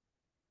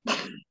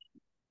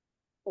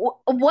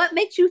 What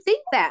makes you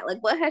think that? Like,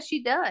 what has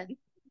she done?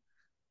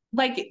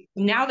 Like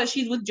now that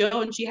she's with Joe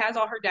and she has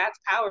all her dad's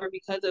power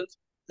because of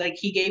like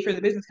he gave her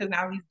the business because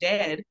now he's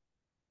dead,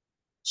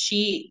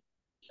 she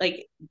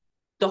like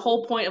the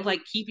whole point of like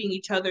keeping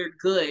each other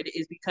good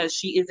is because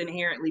she is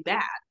inherently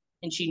bad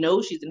and she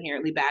knows she's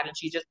inherently bad and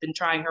she's just been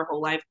trying her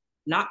whole life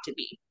not to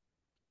be.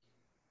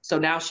 So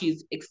now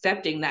she's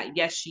accepting that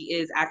yes, she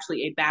is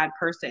actually a bad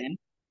person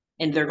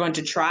and they're going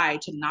to try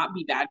to not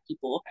be bad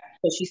people,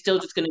 but she's still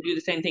just going to do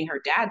the same thing her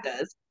dad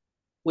does,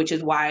 which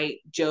is why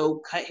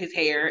Joe cut his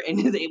hair and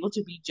is able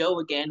to be Joe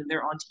again and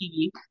they're on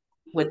TV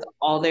with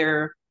all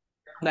their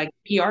like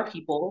PR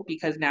people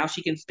because now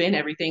she can spin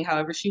everything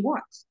however she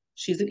wants.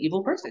 She's an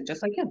evil person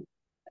just like him.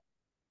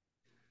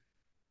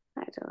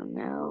 I don't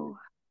know.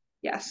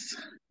 Yes,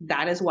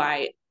 that is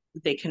why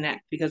they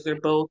connect because they're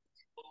both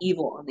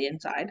evil on the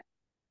inside.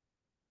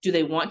 Do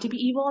they want to be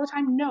evil all the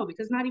time? No,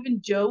 because not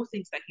even Joe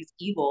thinks that he's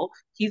evil.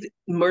 He's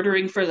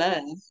murdering for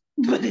love,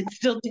 but it's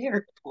still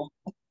terrible.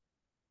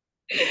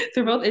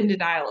 They're both in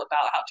denial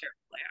about how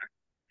terrible they are.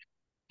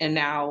 And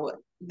now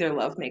their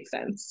love makes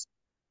sense.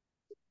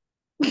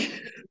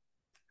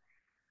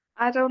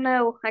 I don't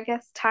know. I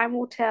guess time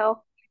will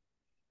tell.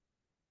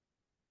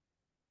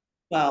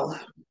 Well,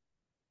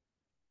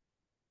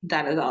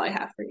 that is all I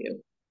have for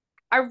you.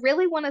 I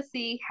really want to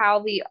see how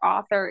the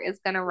author is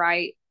going to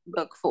write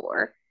book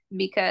 4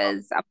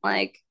 because I'm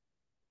like,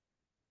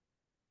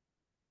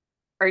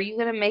 are you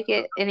going to make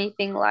it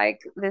anything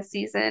like this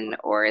season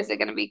or is it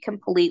going to be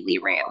completely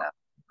random?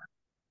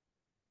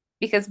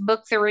 Because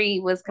book 3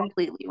 was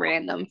completely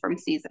random from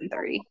season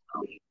 3. I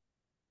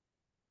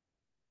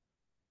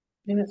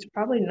mean, it's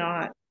probably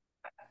not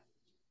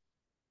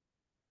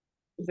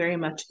very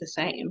much the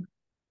same.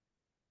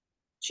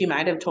 She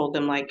might have told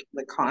them like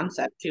the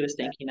concept she was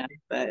thinking of,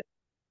 but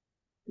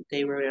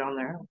they wrote it on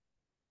their own.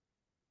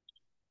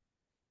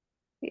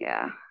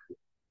 Yeah.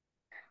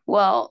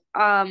 Well,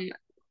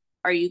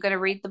 are you going to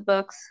read the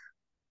books?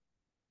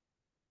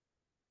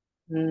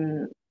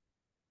 Mm,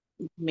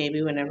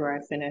 maybe whenever I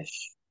finish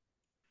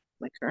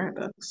my current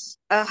books.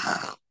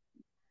 Ugh.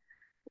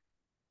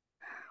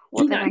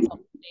 Well, Do then not I, tell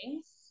me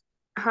things.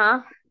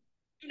 huh?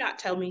 Do not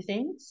tell me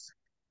things.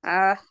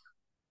 Uh,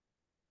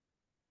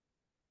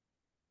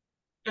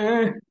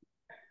 Uh,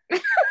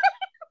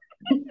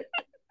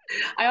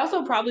 I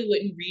also probably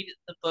wouldn't read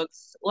the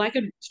books. Well, I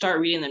could start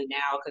reading them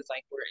now because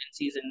like we're in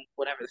season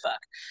whatever the fuck.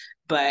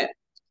 But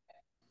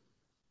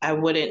I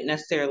wouldn't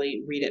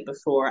necessarily read it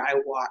before I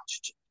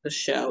watched the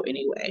show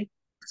anyway,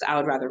 because I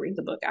would rather read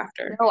the book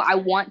after. No, I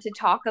want to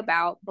talk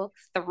about book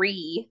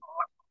three.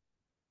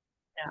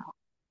 No,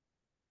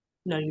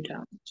 no, you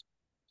don't.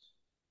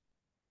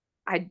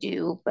 I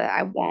do, but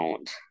I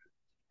won't.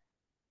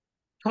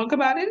 Talk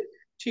about it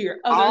to your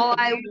other All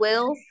friends. I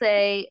will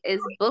say is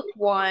book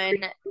one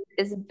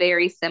is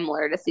very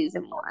similar to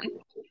season one.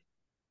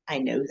 I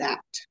know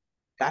that.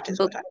 That is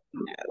Book what I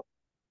know.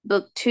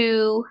 book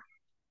two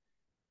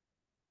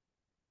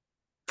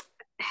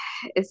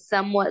is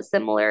somewhat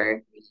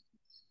similar,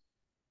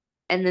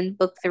 and then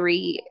book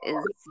three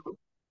is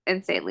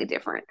insanely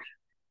different.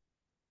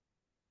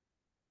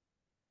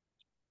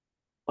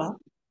 Well,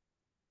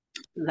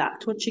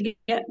 that's what you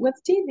get with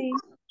TV.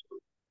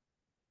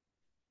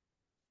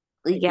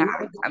 Yeah,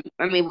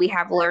 I mean, we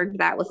have learned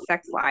that with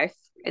Sex Life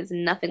is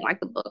nothing like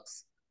the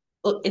books.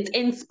 Well, it's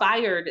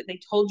inspired. They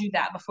told you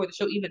that before the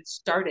show even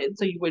started,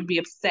 so you would be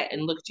upset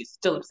and look at you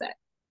still upset.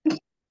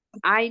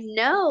 I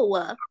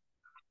know.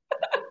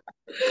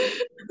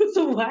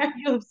 So why are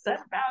you upset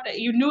about it?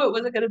 You knew it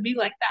wasn't going to be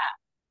like that.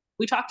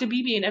 We talked to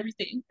BB and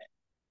everything.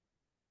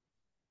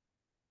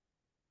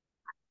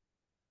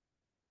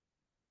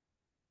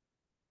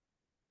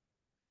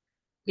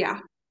 Yeah,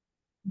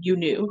 you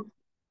knew.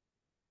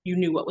 You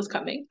knew what was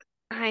coming.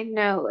 I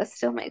know. It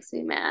still makes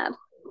me mad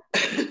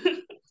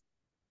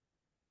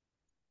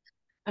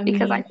I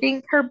because I mean,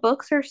 think her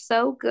books are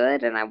so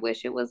good and I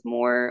wish it was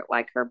more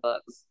like her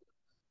books.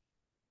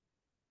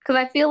 Because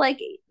I feel like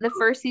the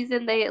first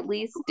season they at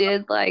least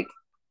did like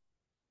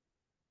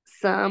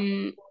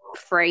some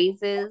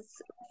phrases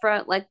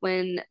from like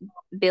when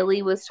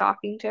Billy was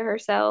talking to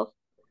herself.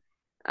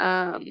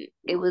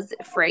 It was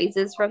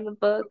phrases from the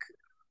book.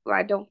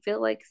 I don't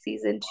feel like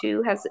season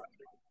two has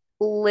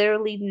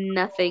literally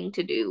nothing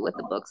to do with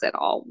the books at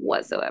all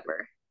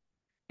whatsoever.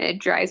 And it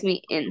drives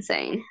me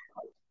insane.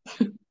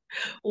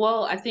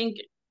 well, I think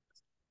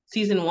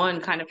season one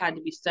kind of had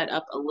to be set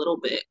up a little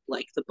bit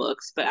like the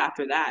books, but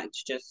after that,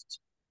 it's just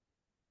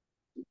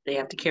they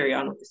have to carry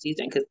on with the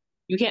season because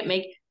you can't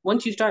make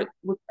once you start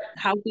with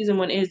how season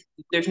one is.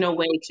 There's no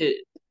way to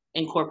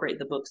incorporate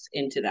the books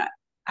into that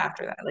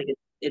after that. Like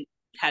it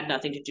had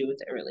nothing to do with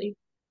it really.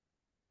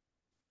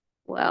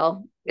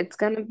 Well, it's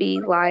gonna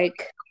be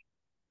like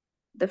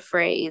the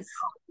phrase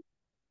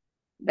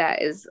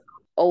that has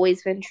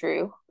always been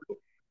true.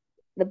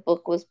 The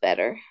book was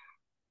better.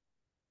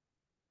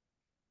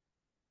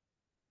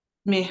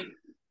 Me,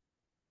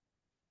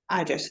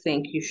 I just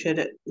think you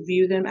should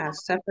view them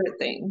as separate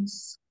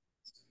things,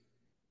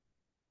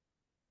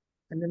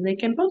 and then they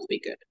can both be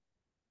good.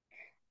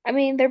 I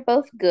mean, they're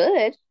both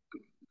good,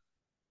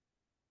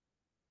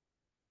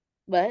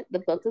 but the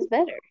book is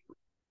better.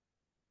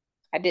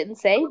 I didn't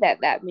say that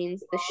that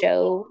means the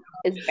show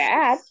is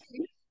bad.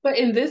 But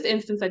in this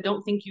instance, I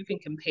don't think you can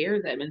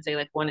compare them and say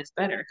like one is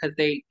better because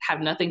they have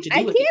nothing to I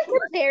do with each can't other.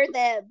 compare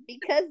them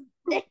because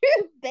they're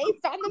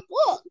based on the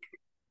book.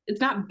 It's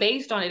not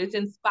based on it, it's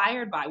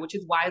inspired by, which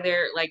is why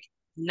they're like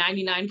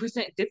 99%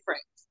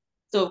 different.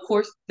 So of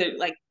course they're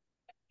like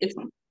it's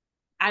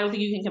I don't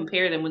think you can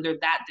compare them when they're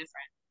that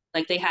different.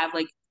 Like they have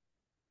like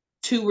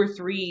two or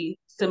three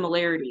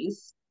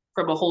similarities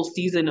from a whole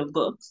season of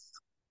books.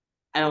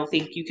 I don't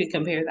think you can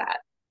compare that.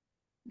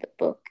 The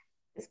book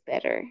is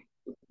better.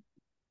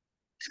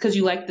 It's because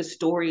you like the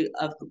story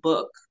of the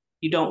book.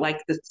 You don't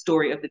like the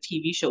story of the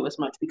TV show as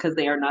much because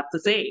they are not the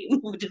same,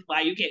 which is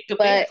why you can't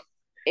compare. But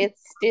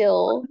it's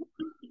still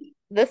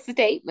the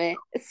statement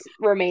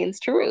remains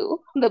true.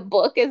 The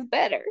book is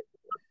better.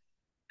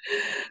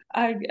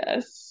 I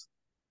guess.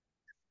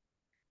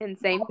 And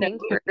I never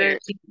compare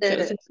TV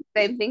shows. the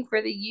same thing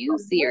for the You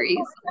series.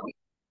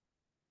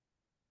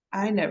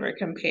 I never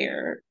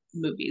compare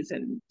movies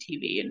and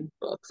TV and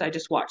books. I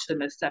just watch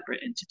them as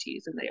separate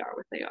entities and they are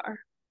what they are.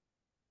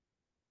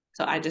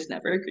 So I just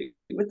never agree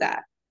with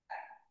that.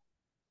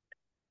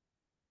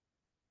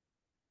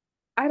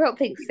 I don't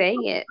think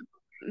saying it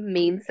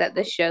means that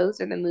the shows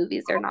or the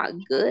movies are not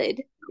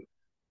good.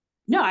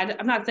 No,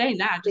 I'm not saying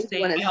that. I'm I just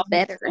think saying one is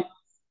better.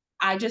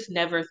 I just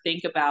never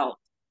think about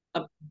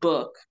a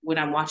book when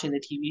I'm watching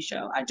the TV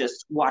show. I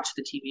just watch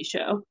the TV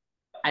show.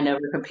 I never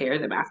compare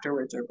them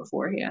afterwards or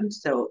beforehand.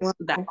 So Well,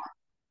 that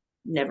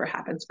never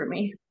happens for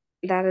me.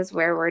 that is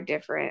where we're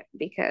different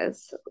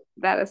because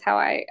that is how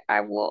I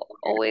will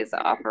always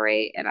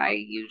operate, and I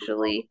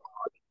usually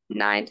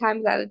 9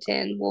 times out of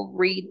 10 will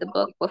read the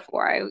book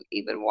before I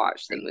even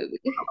watch the movie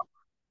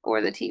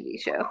or the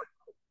TV show.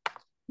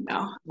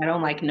 No, I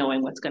don't like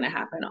knowing what's going to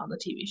happen on the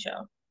TV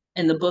show.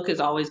 And the book is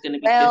always going to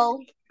be different. Well,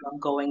 I'm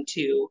going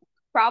to,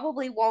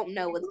 probably won't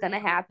know what's going to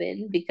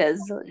happen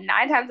because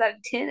 9 times out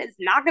of 10 it's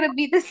not going to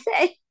be the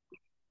same.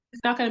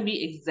 it's not going to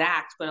be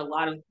exact, but a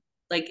lot of,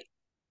 like,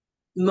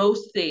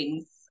 most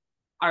things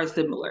are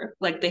similar.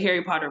 Like the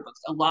Harry Potter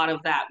books, a lot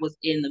of that was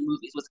in the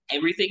movies. Was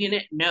everything in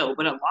it? No,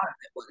 but a lot of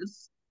it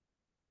was.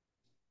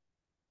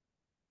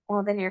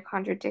 Well, then you're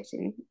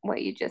contradicting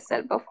what you just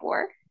said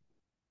before.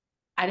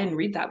 I didn't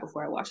read that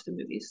before I watched the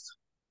movies.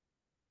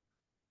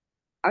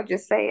 I'm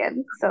just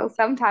saying. So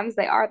sometimes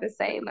they are the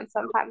same and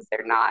sometimes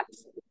they're not.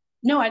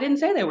 No, I didn't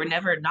say they were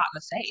never not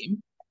the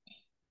same.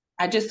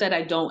 I just said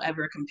I don't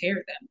ever compare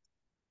them.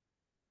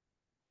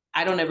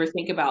 I don't ever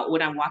think about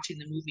when I'm watching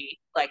the movie,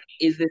 like,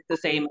 is this the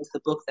same as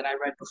the book that I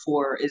read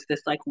before? Is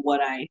this like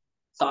what I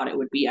thought it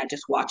would be? I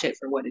just watch it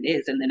for what it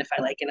is. And then if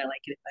I like it, I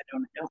like it. If I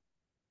don't, I don't.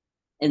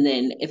 And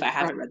then if I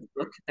haven't read the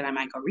book, then I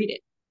might go read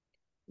it.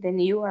 Then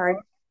you are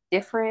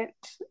different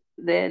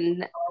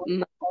than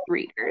most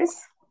readers.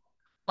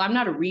 Well, I'm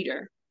not a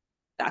reader.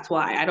 That's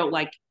why I don't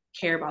like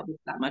care about books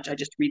that much. I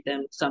just read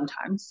them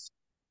sometimes.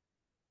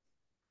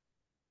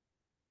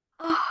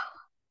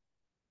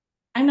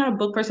 I'm not a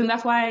book person.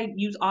 That's why I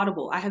use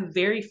Audible. I have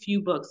very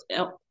few books.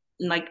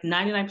 Like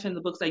 99% of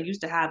the books I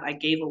used to have, I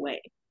gave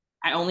away.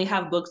 I only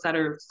have books that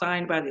are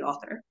signed by the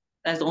author.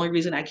 That's the only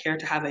reason I care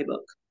to have a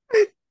book.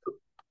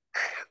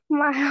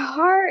 My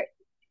heart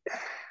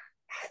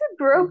is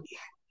broken.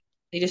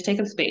 They just take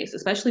up space,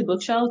 especially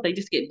bookshelves. They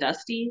just get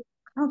dusty.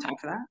 I don't have time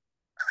for that.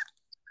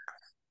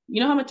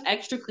 You know how much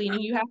extra cleaning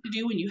you have to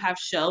do when you have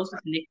shelves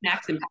with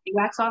knickknacks and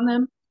paddywhacks on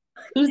them?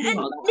 Who's doing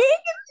all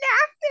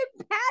Knickknacks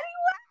and that?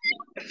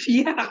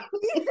 Yeah.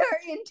 these are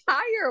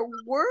entire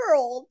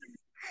worlds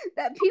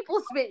that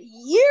people spent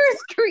years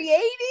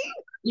creating.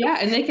 Yeah,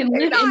 and they can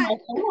They're live in not my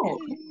phone.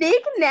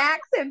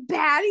 knickknacks and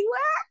paddywhacks.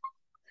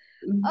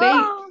 They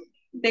Oh,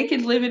 they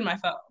can live in my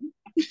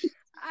phone.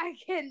 I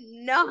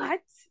cannot.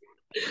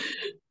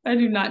 I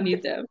do not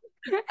need them.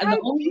 And How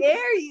the only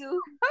dare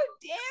you? How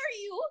dare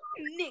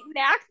you?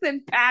 Knickknacks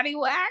and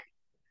paddywhacks.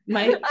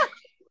 my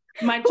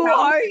my Who child's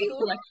are book you?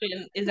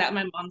 collection is at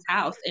my mom's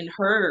house in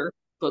her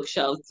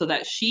bookshelves so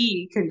that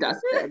she can dust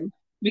them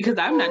because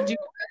I'm not doing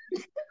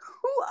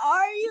Who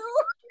are you?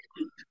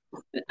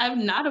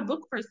 I'm not a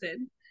book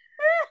person.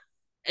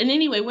 And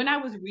anyway, when I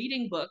was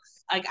reading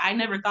books, like I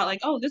never thought like,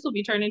 oh, this will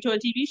be turned into a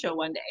TV show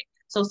one day.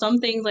 So some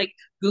things like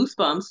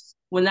Goosebumps,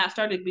 when that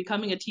started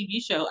becoming a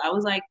TV show, I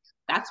was like,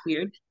 that's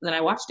weird. And then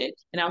I watched it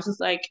and I was just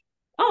like,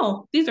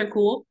 oh, these are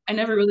cool. I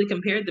never really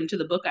compared them to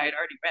the book I had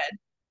already read.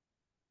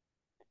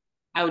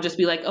 I would just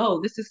be like, oh,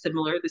 this is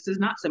similar, this is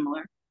not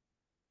similar.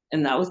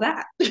 And that was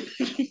that.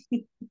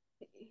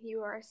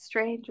 You are a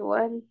strange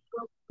one.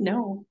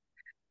 No,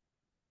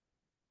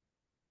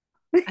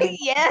 I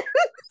Yes,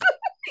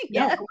 no.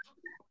 yes.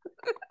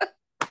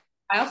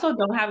 I also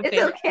don't have a It's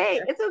favorite okay.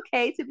 author. It's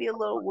okay to be a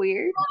little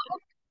weird.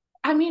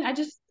 I mean,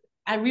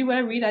 I read what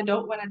I read. I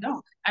don't what I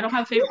don't. I don't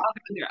have a favorite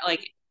author either.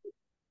 Like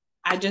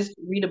I just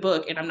read a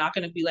book, and I'm not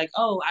gonna be like,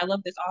 oh, I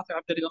love this author.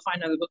 I'm gonna go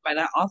find another book by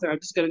that author. I'm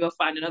just gonna go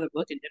find another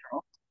book in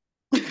general.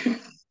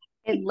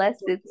 Unless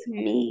it's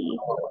me.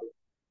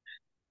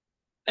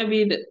 I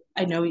mean,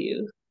 I know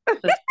you.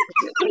 That's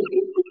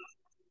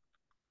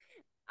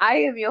I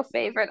am your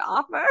favorite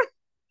author.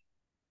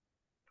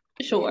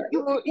 sure.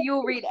 You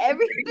will read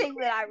everything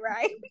that I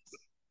write.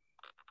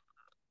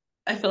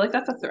 I feel like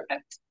that's a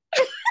threat.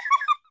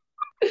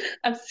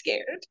 I'm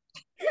scared.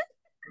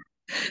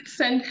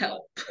 Send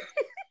help.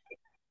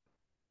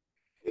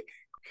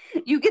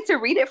 You get to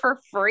read it for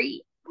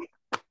free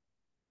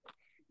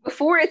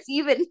before it's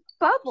even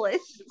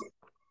published.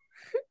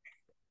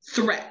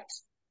 Threat.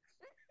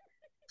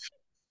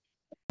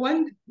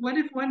 What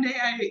if one day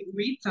I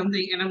read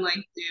something and I'm like,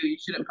 dude, you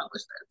shouldn't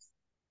publish this?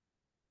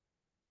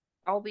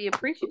 I'll be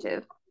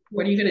appreciative.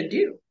 What are you gonna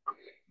do?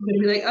 I'm gonna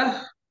be like,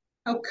 oh,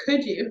 how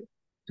could you?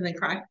 And then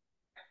cry.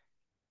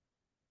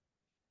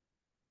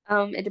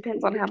 It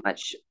depends on how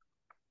much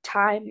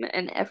time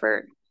and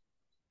effort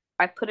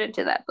I put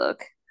into that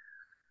book.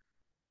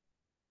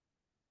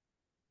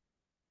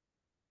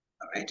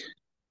 All right.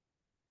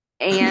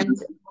 And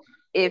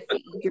if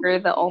you're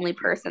the only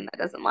person that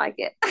doesn't like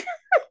it.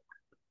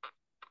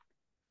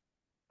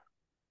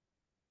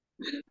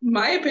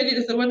 My opinion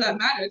is the one that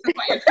matters. That's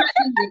why you're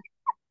threatening me.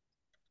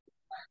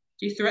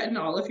 Do you threaten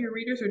all of your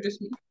readers or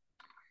just me?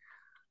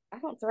 I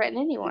don't threaten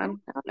anyone.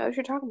 I don't know what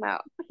you're talking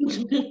about.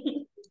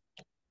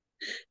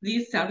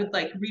 These sounded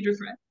like reader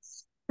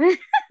threats.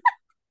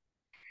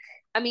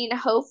 I mean,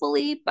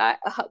 hopefully, but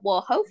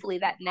well, hopefully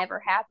that never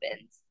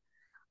happens.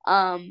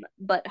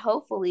 But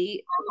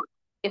hopefully,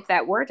 if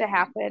that were to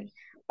happen,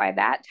 by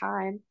that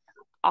time,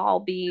 I'll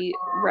be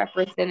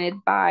represented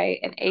by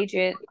an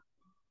agent,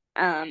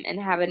 and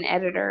have an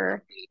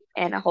editor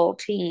and a whole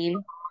team,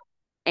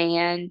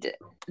 and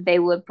they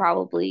would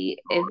probably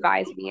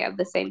advise me of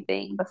the same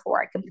thing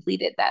before I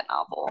completed that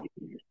novel,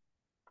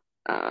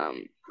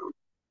 um,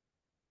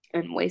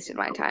 and wasted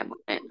my time on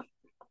it.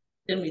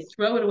 Then we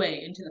throw it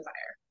away into the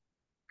fire.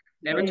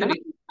 Never to Not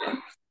be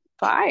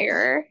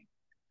fire.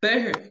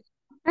 burned.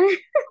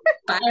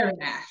 Fire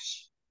and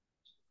ash.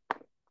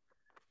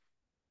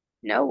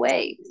 No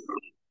way.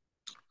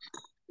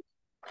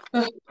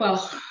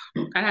 Well,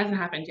 that hasn't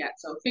happened yet,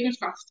 so fingers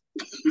crossed.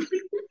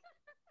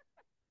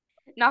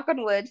 Knock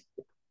on wood.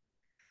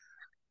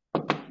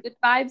 Good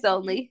vibes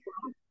only.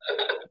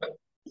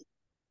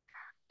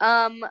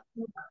 Um,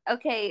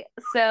 okay,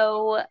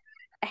 so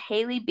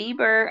Hailey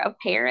Bieber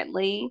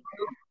apparently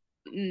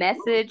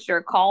messaged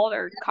or called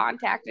or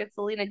contacted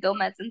Selena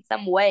Gomez in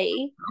some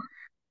way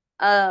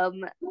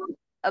um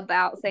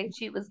about saying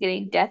she was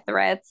getting death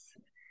threats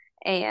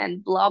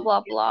and blah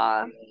blah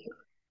blah.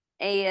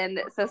 And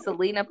so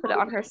Selena put it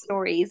on her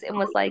stories and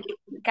was like,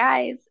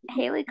 guys,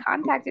 Hailey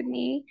contacted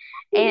me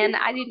and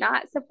I do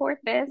not support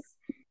this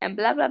and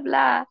blah blah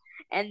blah.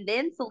 And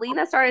then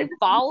Selena started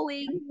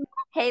following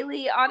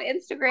Hailey on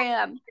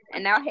Instagram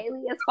and now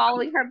Hailey is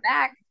following her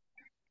back.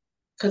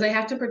 Because they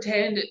have to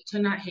pretend to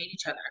not hate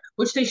each other,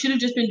 which they should have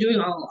just been doing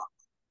all along.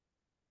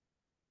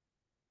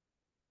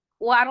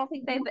 Well,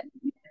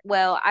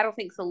 I don't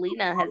think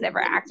Selena has ever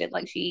acted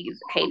like she's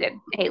hated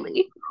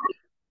Hailey.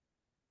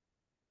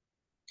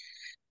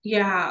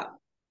 Yeah,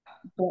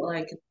 but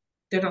like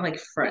they're not like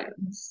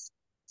friends.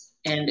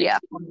 And Yeah.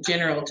 in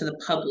general to the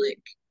public,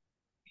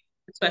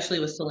 especially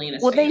with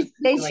Selena's Well, fans,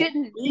 they like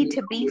shouldn't need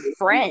to be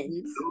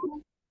friends.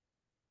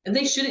 and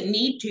they shouldn't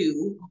need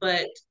to,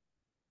 but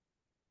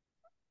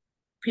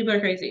people are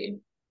crazy.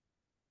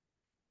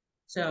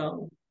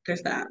 So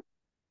there's that.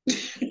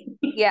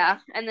 Yeah,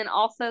 and then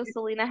also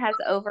Selena has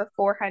over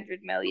 400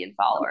 million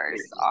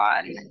followers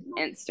on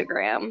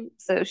Instagram.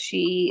 So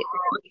she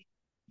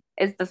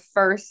is the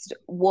first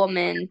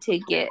woman to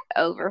get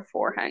over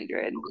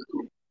 400.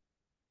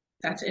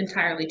 That's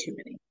entirely too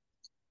many.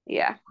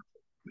 Yeah.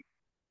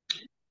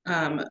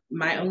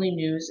 My only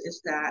news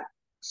is that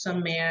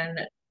some man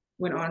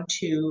went on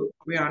to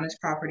Rihanna's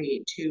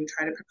property to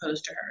try to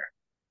propose to her.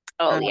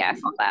 Oh, yeah, I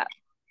saw that.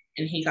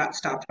 And he got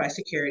stopped by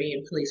security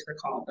and police were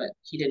called, but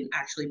he didn't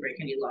actually break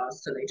any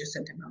laws, so they just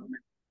sent him home,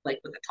 like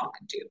with a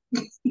talking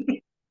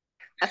to.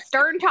 A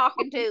stern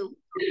talking to.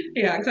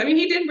 Yeah, because I mean,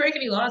 he didn't break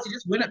any laws. He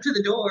just went up to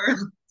the door,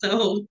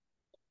 so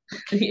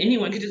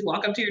anyone could just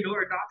walk up to your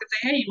door and knock and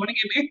say, "Hey, you want to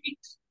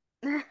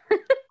get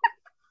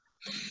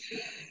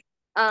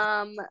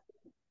married?"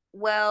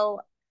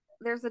 Well,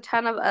 there's a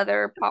ton of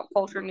other pop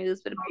culture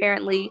news, but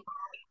apparently,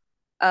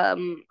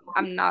 I'm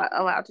not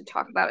allowed to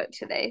talk about it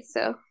today.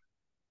 So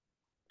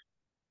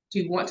Do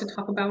you want to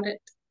talk about it?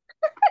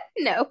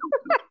 no.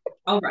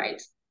 All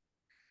right.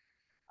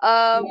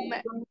 Um,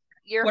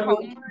 your What are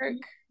we, homework,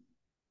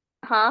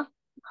 huh?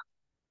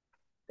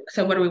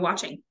 so what are we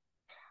watching?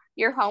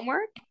 Your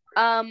homework,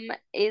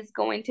 is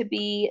going to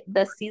be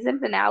the season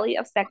finale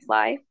of Sex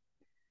Life,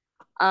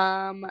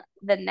 the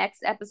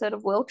next episode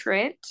of Will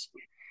Trent,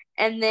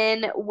 and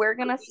then we're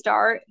gonna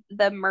start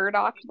the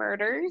Murdoch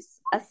Murders,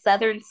 a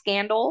Southern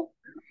Scandal.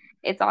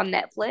 It's on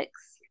Netflix.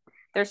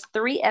 There's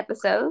 3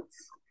 episodes,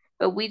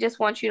 but we just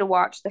want you to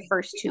watch the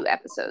first 2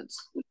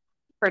 episodes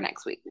for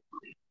next week.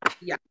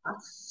 Yes.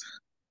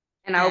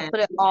 And I will put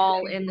it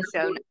all in the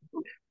show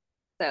notes.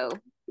 So,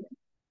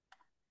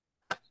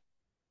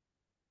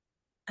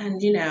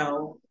 and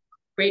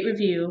rate,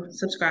 review,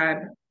 subscribe,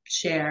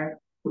 share,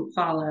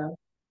 follow,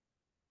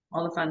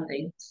 all the fun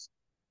things.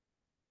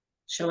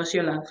 Show us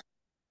your love.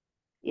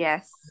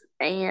 yes.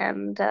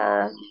 And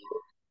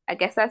I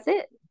guess that's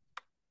it.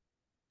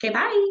 Okay,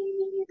 bye.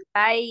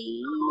 Bye.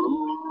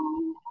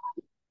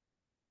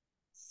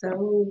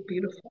 So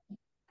beautiful.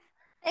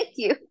 Thank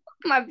you.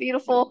 My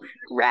beautiful,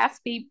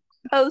 raspy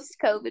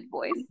post-COVID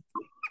voice.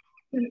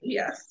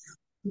 Yes,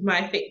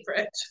 my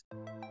favorite.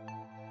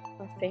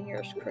 My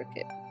finger's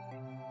crooked.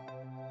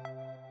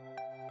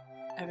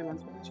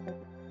 Everyone's finger's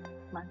crooked.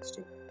 Mine's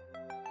too.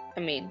 I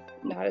mean,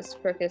 not as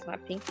crooked as my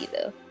pinky,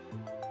 though.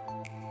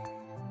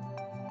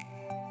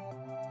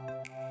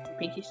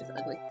 Pinky's just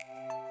ugly.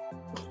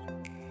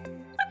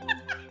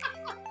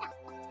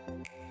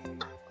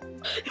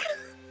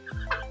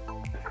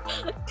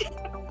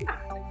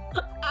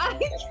 I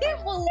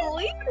can't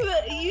believe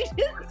that you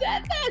just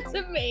said that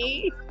to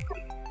me.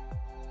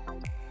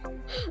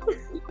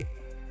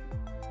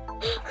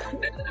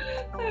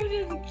 I'm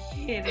just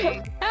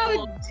kidding.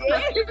 How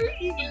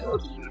dare you?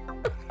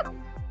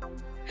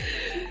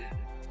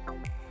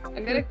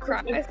 I'm gonna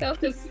cry myself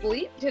to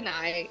sleep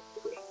tonight.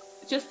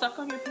 Just suck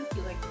on your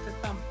pinky like it's a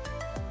thumb.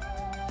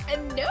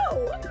 And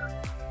no.